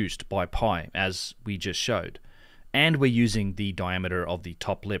produced by pi, as we just showed, and we're using the diameter of the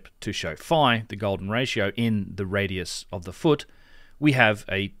top lip to show phi, the golden ratio, in the radius of the foot, we have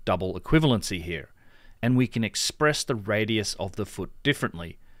a double equivalency here, and we can express the radius of the foot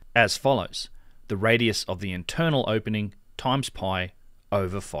differently, as follows: the radius of the internal opening times pi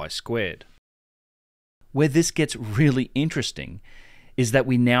over phi squared. Where this gets really interesting is that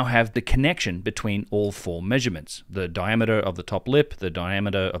we now have the connection between all four measurements: the diameter of the top lip, the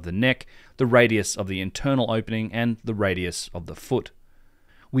diameter of the neck, the radius of the internal opening, and the radius of the foot.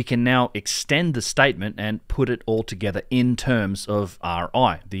 We can now extend the statement and put it all together in terms of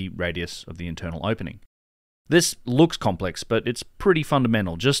Ri, the radius of the internal opening. This looks complex, but it's pretty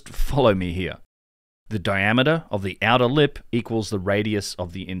fundamental. Just follow me here. The diameter of the outer lip equals the radius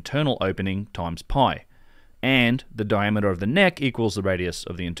of the internal opening times pi, and the diameter of the neck equals the radius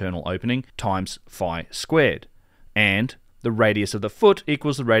of the internal opening times phi squared, and the radius of the foot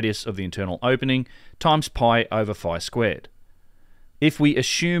equals the radius of the internal opening times pi over phi squared. If we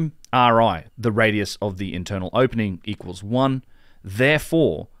assume Ri, the radius of the internal opening, equals 1,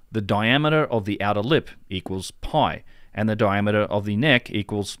 therefore the diameter of the outer lip equals pi, and the diameter of the neck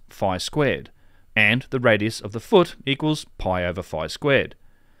equals phi squared, and the radius of the foot equals pi over phi squared.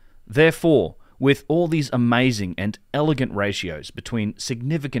 Therefore, with all these amazing and elegant ratios between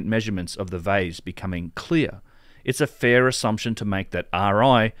significant measurements of the vase becoming clear, it's a fair assumption to make that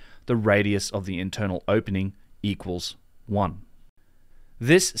Ri, the radius of the internal opening, equals 1.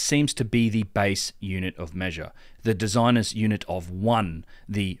 This seems to be the base unit of measure, the designer's unit of 1,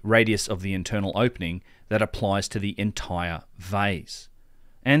 the radius of the internal opening that applies to the entire vase.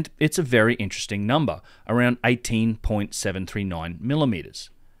 And it's a very interesting number, around 18.739 millimeters.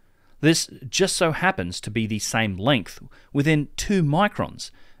 This just so happens to be the same length, within 2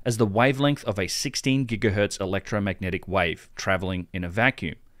 microns, as the wavelength of a 16 GHz electromagnetic wave traveling in a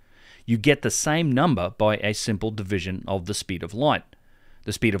vacuum. You get the same number by a simple division of the speed of light.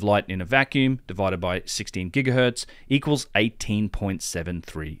 The speed of light in a vacuum divided by 16 GHz equals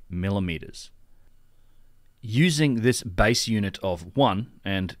 18.73 millimeters. Using this base unit of 1,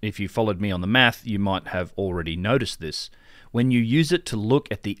 and if you followed me on the math, you might have already noticed this, when you use it to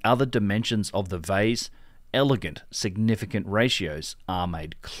look at the other dimensions of the vase, elegant, significant ratios are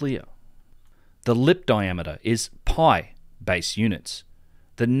made clear. The lip diameter is pi, base units.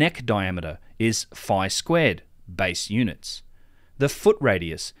 The neck diameter is phi squared, base units. The foot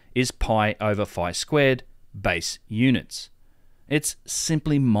radius is pi over phi squared, base units. It's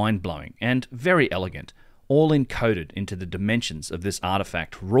simply mind-blowing and very elegant, all encoded into the dimensions of this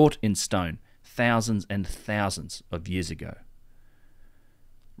artifact wrought in stone thousands and thousands of years ago.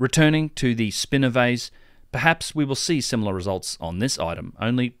 Returning to the spinner vase, perhaps we will see similar results on this item,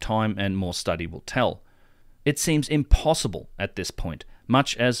 only time and more study will tell. It seems impossible at this point,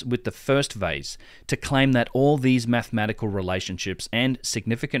 much as with the first vase, to claim that all these mathematical relationships and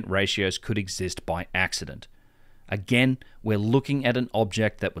significant ratios could exist by accident. Again, we're looking at an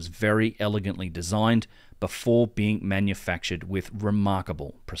object that was very elegantly designed before being manufactured with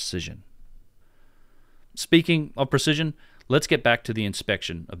remarkable precision. Speaking of precision, let's get back to the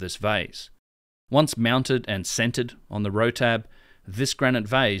inspection of this vase. Once mounted and centered on the row tab, this granite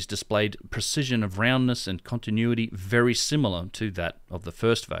vase displayed precision of roundness and continuity very similar to that of the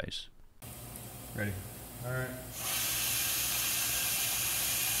first vase. Ready? All right.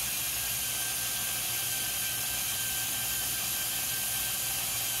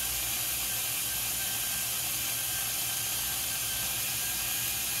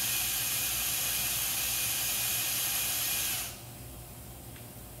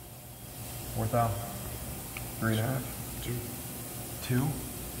 4,000. 3.5. 2.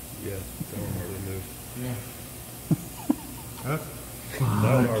 Yeah, that one hardly moved. Yeah. Huh?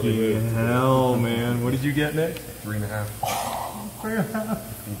 That one hardly moved. Hell, man. What did you get, Nick? 3.5. 3.5.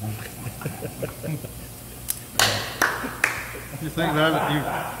 You think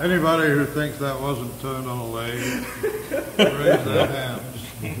that? Anybody who thinks that wasn't turned on a lathe, raise their hands.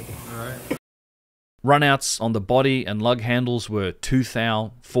 All right. Runouts on the body and lug handles were 2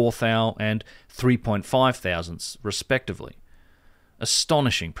 thou, 4 thou, and 3.5 thousandths, respectively.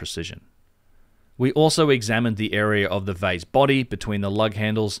 Astonishing precision. We also examined the area of the vase body between the lug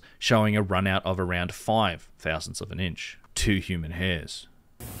handles, showing a runout of around 5 thousandths of an inch. 2 human hairs.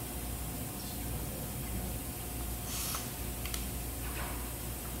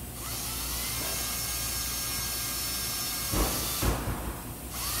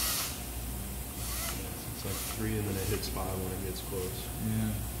 It's like 3 and then it hits 5 when it gets close. Yeah.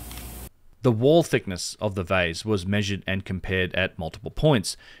 The wall thickness of the vase was measured and compared at multiple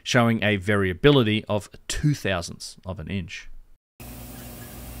points, showing a variability of 2 thousandths of an inch.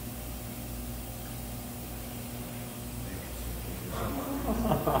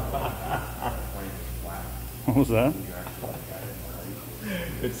 What was that?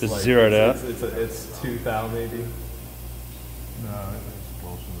 It's Just like, zeroed out. It's 2 thou maybe. No, it's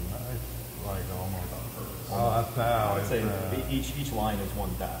closer than that. It's like almost. Oh, that's how. I'd say each line is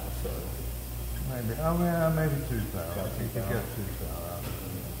 1 thou, so. Maybe. Oh, yeah, maybe 2,000. You could get 2,000.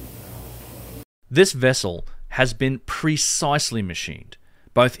 This vessel has been precisely machined,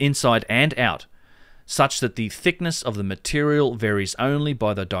 both inside and out, such that the thickness of the material varies only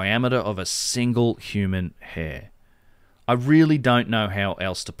by the diameter of a single human hair. I really don't know how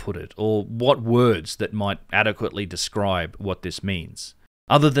else to put it, or what words that might adequately describe what this means,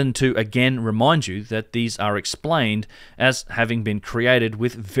 other than to again remind you that these are explained as having been created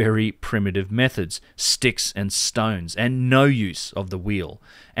with very primitive methods, sticks and stones, and no use of the wheel,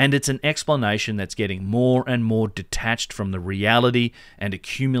 and it's an explanation that's getting more and more detached from the reality and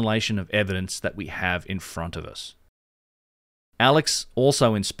accumulation of evidence that we have in front of us. Alex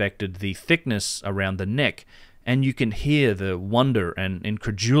also inspected the thickness around the neck, and you can hear the wonder and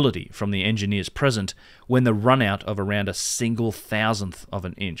incredulity from the engineers present when the runout of around a single thousandth of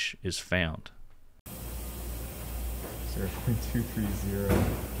an inch is found. 0.230,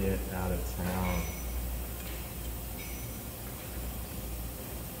 get out of town.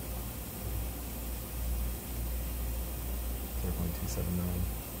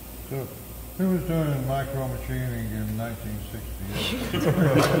 So, who was doing micro machining in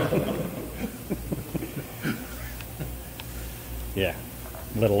 1968? Yeah,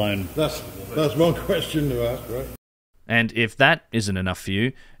 let alone... That's one question to ask, right? And if that isn't enough for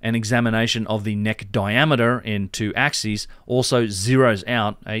you, an examination of the neck diameter in 2 axes also zeroes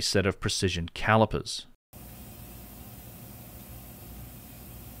out a set of precision calipers.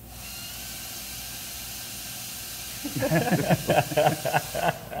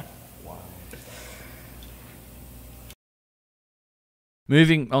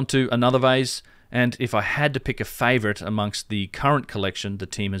 Moving on to another vase, and if I had to pick a favourite amongst the current collection the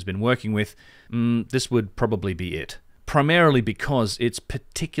team has been working with, this would probably be it. Primarily because it's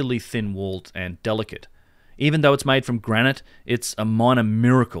particularly thin-walled and delicate. Even though it's made from granite, it's a minor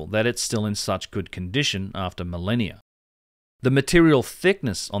miracle that it's still in such good condition after millennia. The material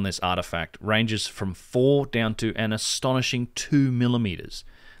thickness on this artifact ranges from 4 down to an astonishing 2 millimeters,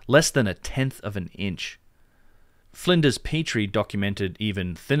 less than 1/10 of an inch. Flinders Petrie documented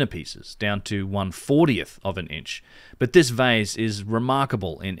even thinner pieces, down to 1/40th of an inch, but this vase is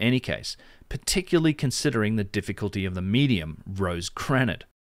remarkable in any case, particularly considering the difficulty of the medium, rose granite.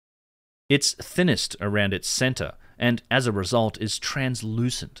 It's thinnest around its center, and as a result is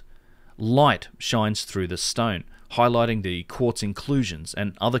translucent. Light shines through the stone, highlighting the quartz inclusions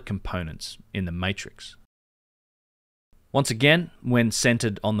and other components in the matrix. Once again, when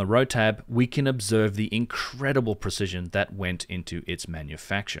centered on the rotab, we can observe the incredible precision that went into its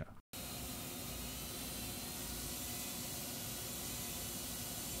manufacture.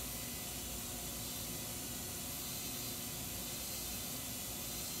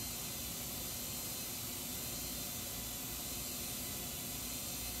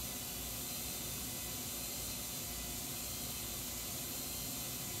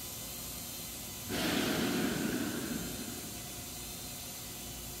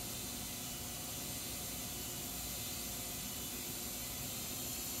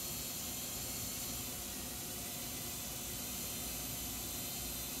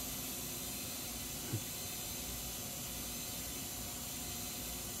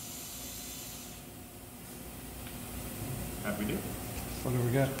 Happy to. What do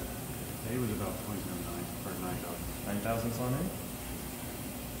we got? A was about 29 or 9,000. 9,000 on it?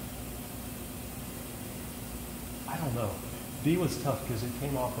 I don't know. B was tough because it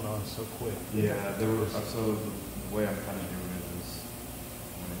came off and on so quick. Yeah, there was. So the way I'm kind of doing it is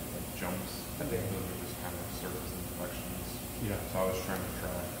when it like jumps, I think those are just kind of surface imperfections. Yeah. So I was trying to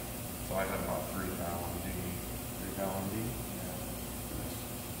track. So I had about 3 thou on D. 3 thou on D.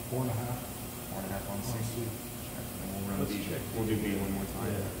 Yeah. 4.5. 4.5 on C. And we'll run Let's B. check. We'll do B one more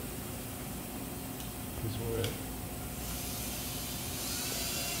time. Yeah. Because we're at.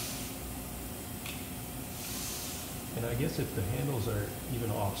 And I guess if the handles are even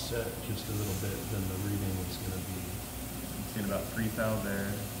offset just a little bit, then the reading is going to be. Let's get about 3 thou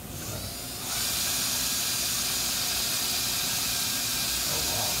there. Oh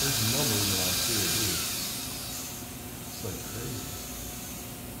wow, there's no movement on 2 of these. It's like crazy.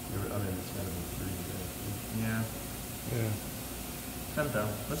 I mean, it's got to be 3 there. Yeah. Yeah. 10 thou.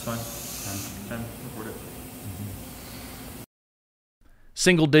 That's fine. 10. Record it.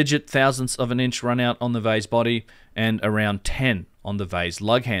 Single-digit thousandths of an inch run out on the vase body, and around 10 on the vase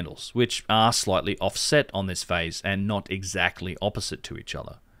lug handles, which are slightly offset on this vase and not exactly opposite to each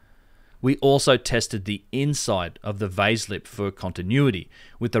other. We also tested the inside of the vase lip for continuity,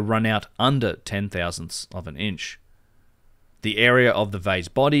 with the run out under 10 thousandths of an inch. The area of the vase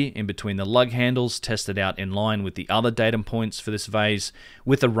body in between the lug handles tested out in line with the other datum points for this vase,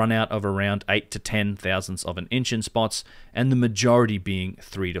 with a run out of around 8 to 10 thousandths of an inch in spots, and the majority being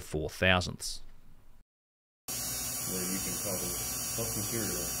 3 to 4 thousandths. Where you can tell the tough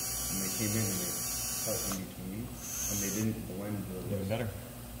material, and they came in and they cut in between, and they didn't blend the. Even better.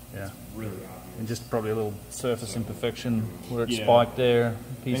 Yeah. Really obvious. And just probably a little surface imperfection where it Yeah. spiked there,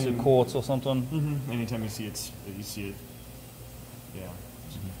 piece of And- quartz or something. Mm-hmm. Anytime you see it, yeah,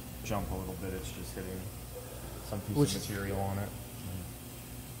 jump a little bit. It's just hitting some piece of material on it.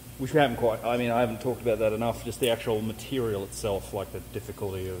 Which we haven't quite, I mean, I haven't talked about that enough, just the actual material itself, like the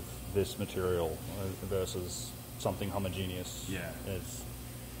difficulty of this material versus something homogeneous. Yeah. Yeah.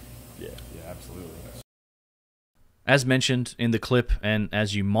 Yeah, absolutely. As mentioned in the clip, and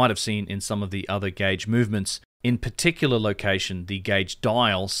as you might have seen in some of the other gauge movements, in particular location, the gauge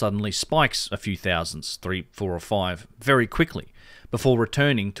dial suddenly spikes a few thousandths, 3, 4 or 5, very quickly, before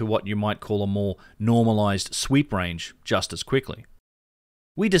returning to what you might call a more normalized sweep range just as quickly.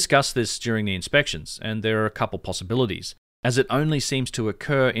 We discussed this during the inspections, and there are a couple possibilities, as it only seems to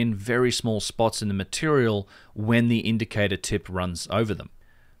occur in very small spots in the material when the indicator tip runs over them.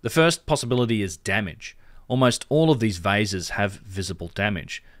 The first possibility is damage. Almost all of these vases have visible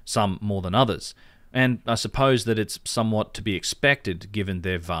damage, some more than others, and I suppose that it's somewhat to be expected given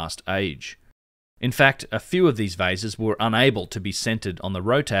their vast age. In fact, a few of these vases were unable to be centered on the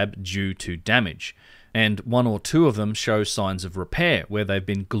rotab due to damage, and 1 or 2 of them show signs of repair where they've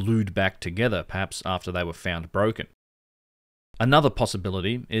been glued back together, perhaps after they were found broken. Another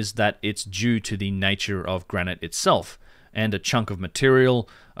possibility is that it's due to the nature of granite itself, and a chunk of material,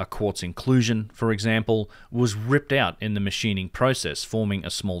 a quartz inclusion for example, was ripped out in the machining process, forming a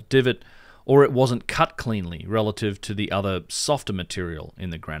small divot, or it wasn't cut cleanly relative to the other softer material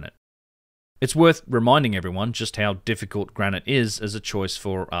in the granite. It's worth reminding everyone just how difficult granite is as a choice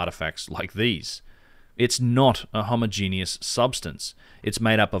for artifacts like these. It's not a homogeneous substance. It's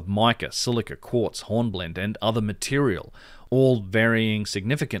made up of mica, silica, quartz, hornblende, and other material, all varying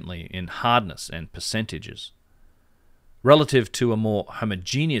significantly in hardness and percentages. Relative to a more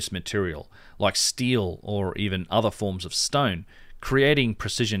homogeneous material like steel or even other forms of stone, creating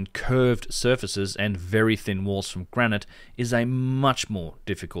precision curved surfaces and very thin walls from granite is a much more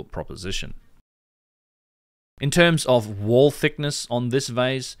difficult proposition. In terms of wall thickness on this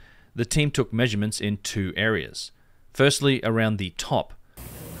vase, the team took measurements in 2 areas. Firstly, around the top.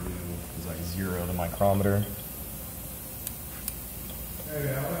 It's like 0 to micrometer.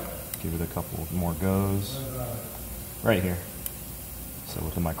 Give it a couple more goes. Right here. So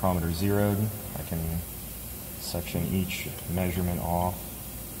with the micrometer zeroed, I can section each measurement off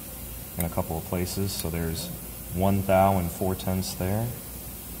in a couple of places. So there's 1 thou and 4/10 there.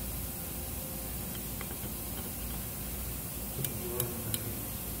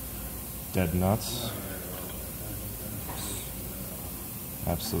 Dead nuts.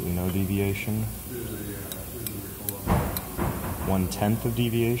 Absolutely no deviation. 1/10 of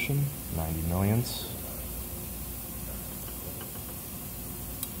deviation, 90 millionths.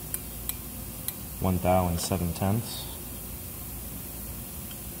 1 thou and 7/10.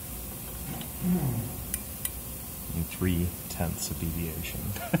 And 3/10 of deviation.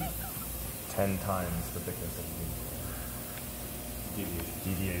 10 times the thickness of the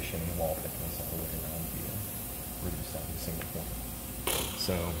deviation in wall thickness all the way around here. Reduced down to a single point.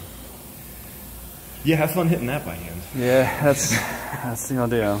 So Yeah, have fun hitting that by hand. Yeah, that's the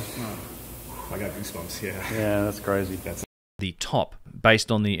idea. I got goosebumps, yeah. Yeah, that's crazy. The top,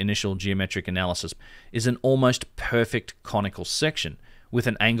 based on the initial geometric analysis, is an almost perfect conical section with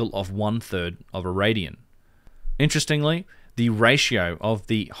an angle of 1/3 of a radian. Interestingly, the ratio of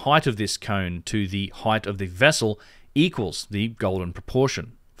the height of this cone to the height of the vessel equals the golden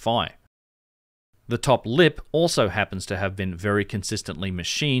proportion, phi. The top lip also happens to have been very consistently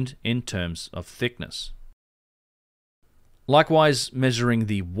machined in terms of thickness. Likewise, measuring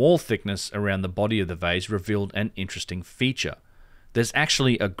the wall thickness around the body of the vase revealed an interesting feature. There's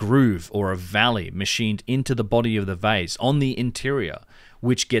actually a groove or a valley machined into the body of the vase on the interior,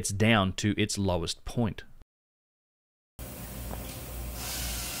 which gets down to its lowest point.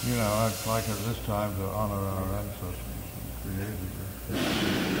 You know, I'd like at this time to honor our ancestors and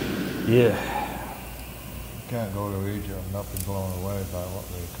creators. Yeah. You can't go to Egypt and not be blown away by what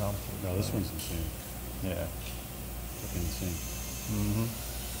they accomplished. No, this one's insane. Yeah. Fucking insane. Mm-hmm.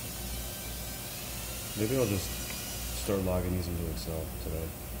 Maybe I'll just start logging these into Excel today.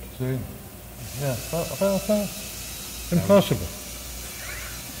 See? Yeah, impossible.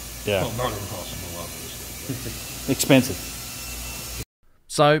 Yeah. Well, not impossible, obviously. Expensive.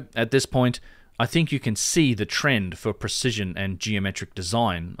 So, at this point, I think you can see the trend for precision and geometric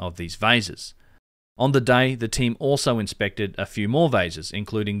design of these vases. On the day, the team also inspected a few more vases,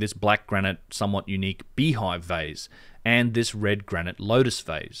 including this black granite, somewhat unique beehive vase, and this red granite lotus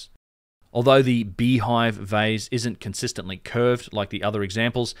vase. Although the beehive vase isn't consistently curved like the other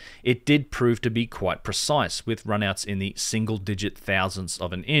examples, it did prove to be quite precise, with runouts in the single-digit thousandths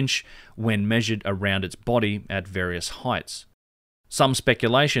of an inch when measured around its body at various heights. Some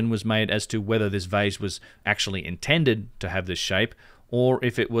speculation was made as to whether this vase was actually intended to have this shape, or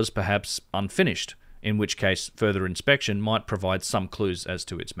if it was perhaps unfinished, in which case further inspection might provide some clues as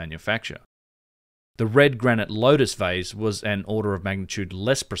to its manufacture. The red granite lotus vase was an order of magnitude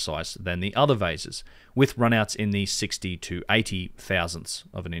less precise than the other vases, with runouts in the 60 to 80 thousandths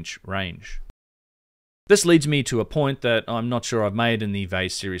of an inch range. This leads me to a point that I'm not sure I've made in the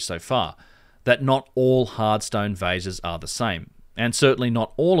vase series so far, that not all hardstone vases are the same, and certainly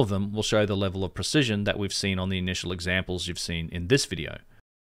not all of them will show the level of precision that we've seen on the initial examples you've seen in this video.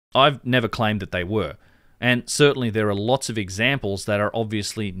 I've never claimed that they were, and certainly there are lots of examples that are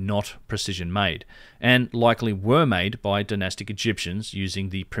obviously not precision made, and likely were made by dynastic Egyptians using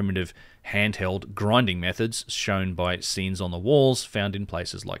the primitive handheld grinding methods shown by scenes on the walls found in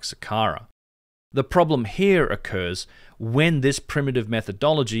places like Saqqara. The problem here occurs when this primitive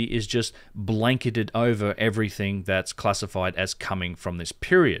methodology is just blanketed over everything that's classified as coming from this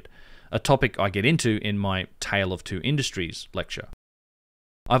period, a topic I get into in my Tale of Two Industries lecture.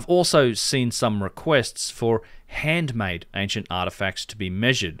 I've also seen some requests for handmade ancient artifacts to be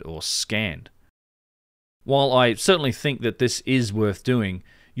measured or scanned. While I certainly think that this is worth doing,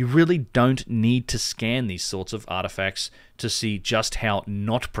 you really don't need to scan these sorts of artifacts to see just how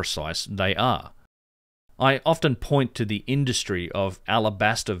not precise they are. I often point to the industry of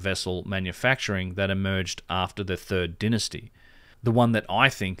alabaster vessel manufacturing that emerged after the Third Dynasty, the one that I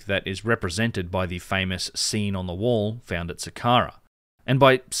think that is represented by the famous scene on the wall found at Saqqara. And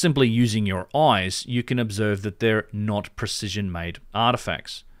by simply using your eyes, you can observe that they're not precision-made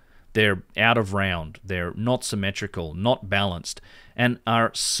artifacts. They're out of round, they're not symmetrical, not balanced, and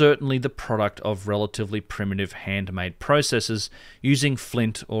are certainly the product of relatively primitive handmade processes using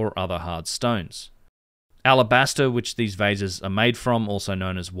flint or other hard stones. Alabaster, which these vases are made from, also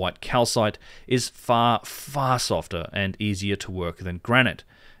known as white calcite, is far, far softer and easier to work than granite,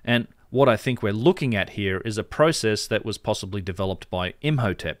 and what I think we're looking at here is a process that was possibly developed by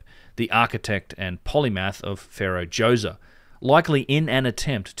Imhotep, the architect and polymath of Pharaoh Djoser, likely in an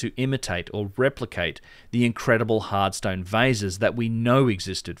attempt to imitate or replicate the incredible hardstone vases that we know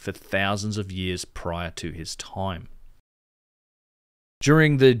existed for thousands of years prior to his time.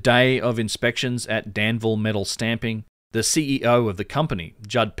 During the day of inspections at Danville Metal Stamping, the CEO of the company,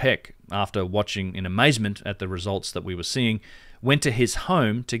 Judd Peck, after watching in amazement at the results that we were seeing, went to his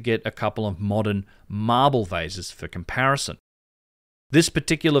home to get a couple of modern marble vases for comparison. This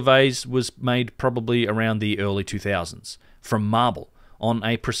particular vase was made probably around the early 2000s, from marble, on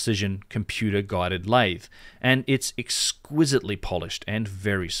a precision computer-guided lathe, and it's exquisitely polished and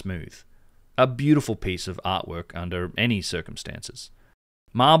very smooth. A beautiful piece of artwork under any circumstances.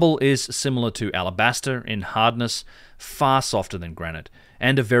 Marble is similar to alabaster in hardness, far softer than granite,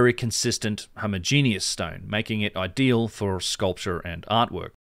 and a very consistent, homogeneous stone, making it ideal for sculpture and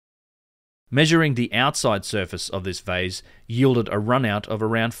artwork. Measuring the outside surface of this vase yielded a runout of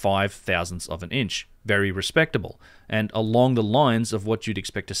around 5/1000ths of an inch, very respectable, and along the lines of what you'd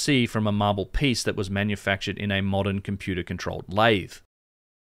expect to see from a marble piece that was manufactured in a modern computer-controlled lathe.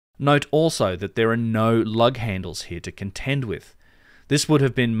 Note also that there are no lug handles here to contend with. This would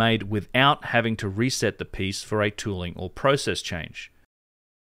have been made without having to reset the piece for a tooling or process change.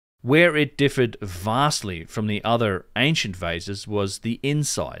 Where it differed vastly from the other ancient vases was the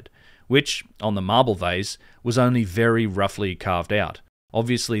inside, which, on the marble vase, was only very roughly carved out.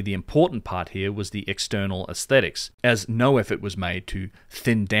 Obviously, the important part here was the external aesthetics, as no effort was made to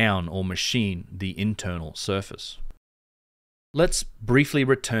thin down or machine the internal surface. Let's briefly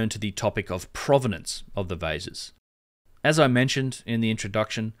return to the topic of provenance of the vases. As I mentioned in the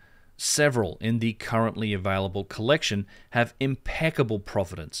introduction, several in the currently available collection have impeccable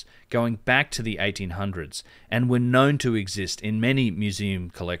provenance going back to the 1800s and were known to exist in many museum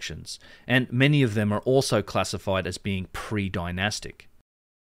collections, and many of them are also classified as being pre-dynastic.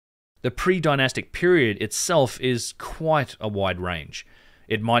 The pre-dynastic period itself is quite a wide range.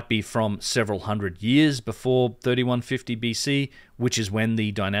 It might be from several hundred years before 3150 BC, which is when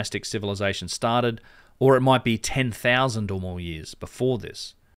the dynastic civilization started, or it might be 10,000 or more years before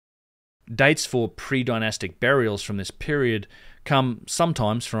this. Dates for pre-dynastic burials from this period come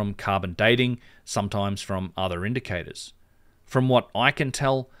sometimes from carbon dating, sometimes from other indicators. From what I can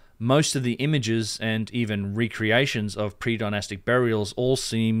tell, most of the images and even recreations of pre-dynastic burials all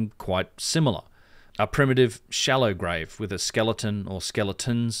seem quite similar. A primitive, shallow grave with a skeleton or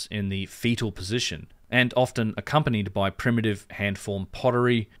skeletons in the fetal position, and often accompanied by primitive hand-formed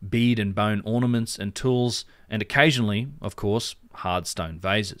pottery, bead and bone ornaments and tools, and occasionally, of course, hard stone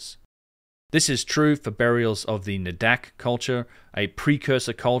vases. This is true for burials of the Nadak culture, a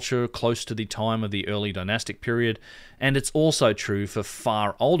precursor culture close to the time of the early dynastic period, and it's also true for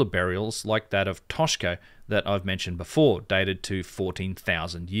far older burials like that of Toshka that I've mentioned before, dated to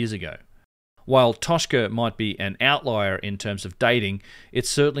 14,000 years ago. While Toshka might be an outlier in terms of dating, it's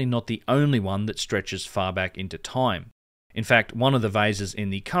certainly not the only one that stretches far back into time. In fact, one of the vases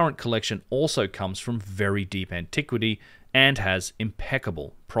in the current collection also comes from very deep antiquity and has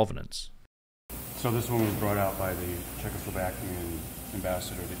impeccable provenance. So this one was brought out by the Czechoslovakian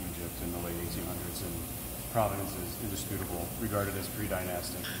ambassador to Egypt in the late 1800s, and provenance is indisputable, regarded as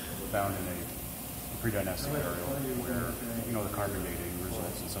pre-dynastic, found in a pre-dynastic burial where, the carbon dating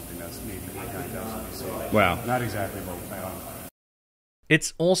results in something that's maybe 9,000 BC. Wow. Not exactly what we found.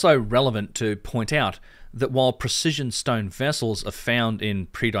 It's also relevant to point out that while precision stone vessels are found in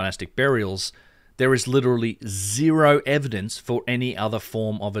pre-dynastic burials, there is literally zero evidence for any other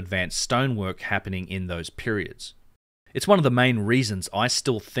form of advanced stonework happening in those periods. It's one of the main reasons I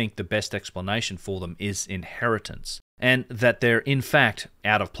still think the best explanation for them is inheritance, and that they're in fact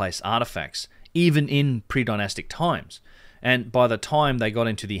out-of-place artifacts, even in pre-dynastic times. And by the time they got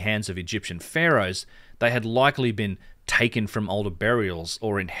into the hands of Egyptian pharaohs, they had likely been taken from older burials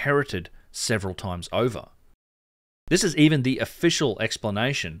or inherited several times over. This is even the official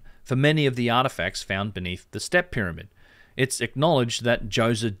explanation for many of the artifacts found beneath the step pyramid. It's acknowledged that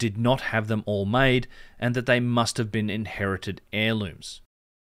Djoser did not have them all made and that they must have been inherited heirlooms.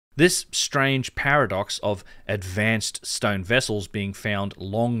 This strange paradox of advanced stone vessels being found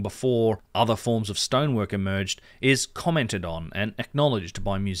long before other forms of stonework emerged is commented on and acknowledged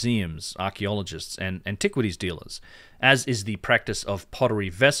by museums, archaeologists, and antiquities dealers, as is the practice of pottery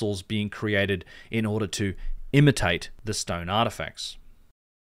vessels being created in order to imitate the stone artifacts.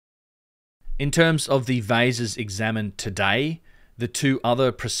 In terms of the vases examined today, the two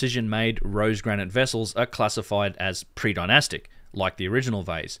other precision-made rose granite vessels are classified as pre-dynastic, like the original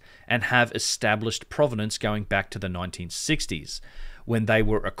vase, and have established provenance going back to the 1960s, when they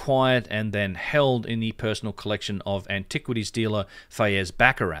were acquired and then held in the personal collection of antiquities dealer Fayez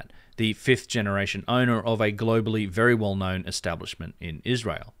Baccarat, the fifth-generation owner of a globally very well-known establishment in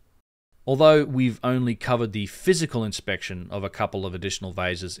Israel. Although we've only covered the physical inspection of a couple of additional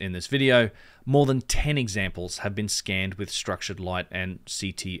vases in this video, more than 10 examples have been scanned with structured light and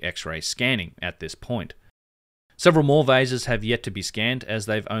CT-Xray scanning at this point. Several more vases have yet to be scanned as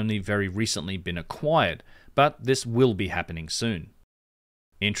they've only very recently been acquired, but this will be happening soon.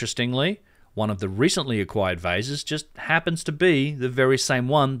 Interestingly, one of the recently acquired vases just happens to be the very same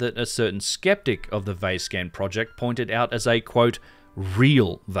one that a certain skeptic of the vase scan project pointed out as a, quote,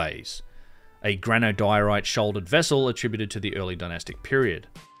 real vase, a granodiorite shouldered vessel attributed to the early dynastic period.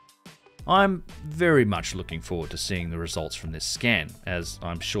 I'm very much looking forward to seeing the results from this scan, as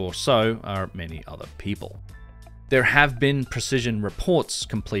I'm sure so are many other people. There have been precision reports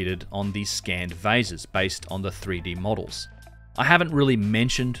completed on these scanned vases based on the 3D models. I haven't really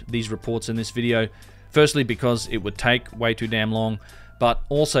mentioned these reports in this video, firstly because it would take way too damn long, but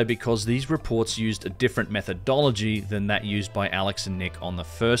also because these reports used a different methodology than that used by Alex and Nick on the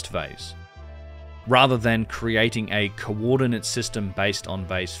first vase. Rather than creating a coordinate system based on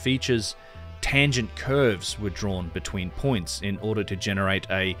vase features, tangent curves were drawn between points in order to generate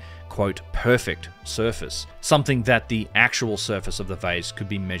a, quote, perfect surface, something that the actual surface of the vase could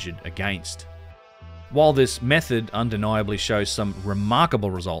be measured against. While this method undeniably shows some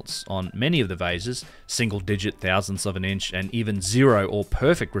remarkable results on many of the vases, single-digit thousandths of an inch and even 0 or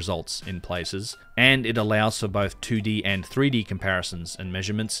perfect results in places, and it allows for both 2D and 3D comparisons and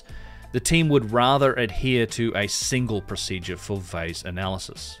measurements, the team would rather adhere to a single procedure for vase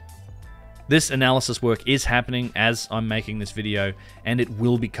analysis. This analysis work is happening as I'm making this video, and it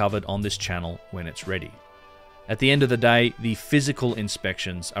will be covered on this channel when it's ready. At the end of the day, the physical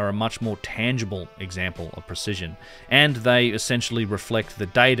inspections are a much more tangible example of precision, and they essentially reflect the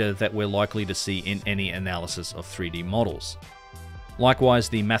data that we're likely to see in any analysis of 3D models. Likewise,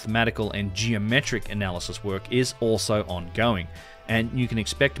 the mathematical and geometric analysis work is also ongoing, and you can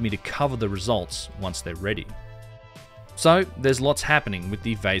expect me to cover the results once they're ready. So, there's lots happening with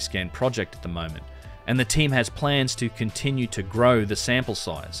the VaseScan project at the moment, and the team has plans to continue to grow the sample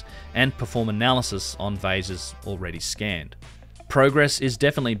size and perform analysis on vases already scanned. Progress is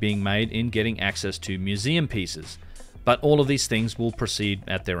definitely being made in getting access to museum pieces, but all of these things will proceed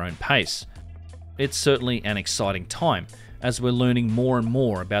at their own pace. It's certainly an exciting time as we're learning more and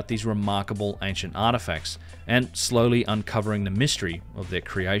more about these remarkable ancient artifacts and slowly uncovering the mystery of their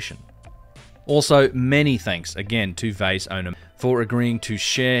creation. Also, many thanks again to Vase owner for agreeing to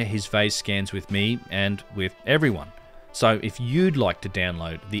share his vase scans with me and with everyone. So if you'd like to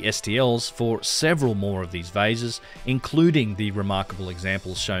download the STLs for several more of these vases, including the remarkable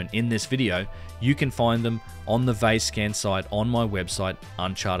examples shown in this video, you can find them on the VaseScan site on my website,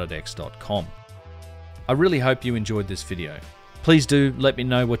 unchartedx.com. I really hope you enjoyed this video. Please do let me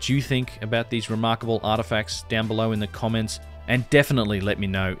know what you think about these remarkable artifacts down below in the comments, and definitely let me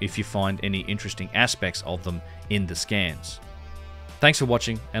know if you find any interesting aspects of them in the scans. Thanks for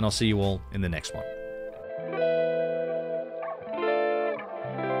watching, and I'll see you all in the next one.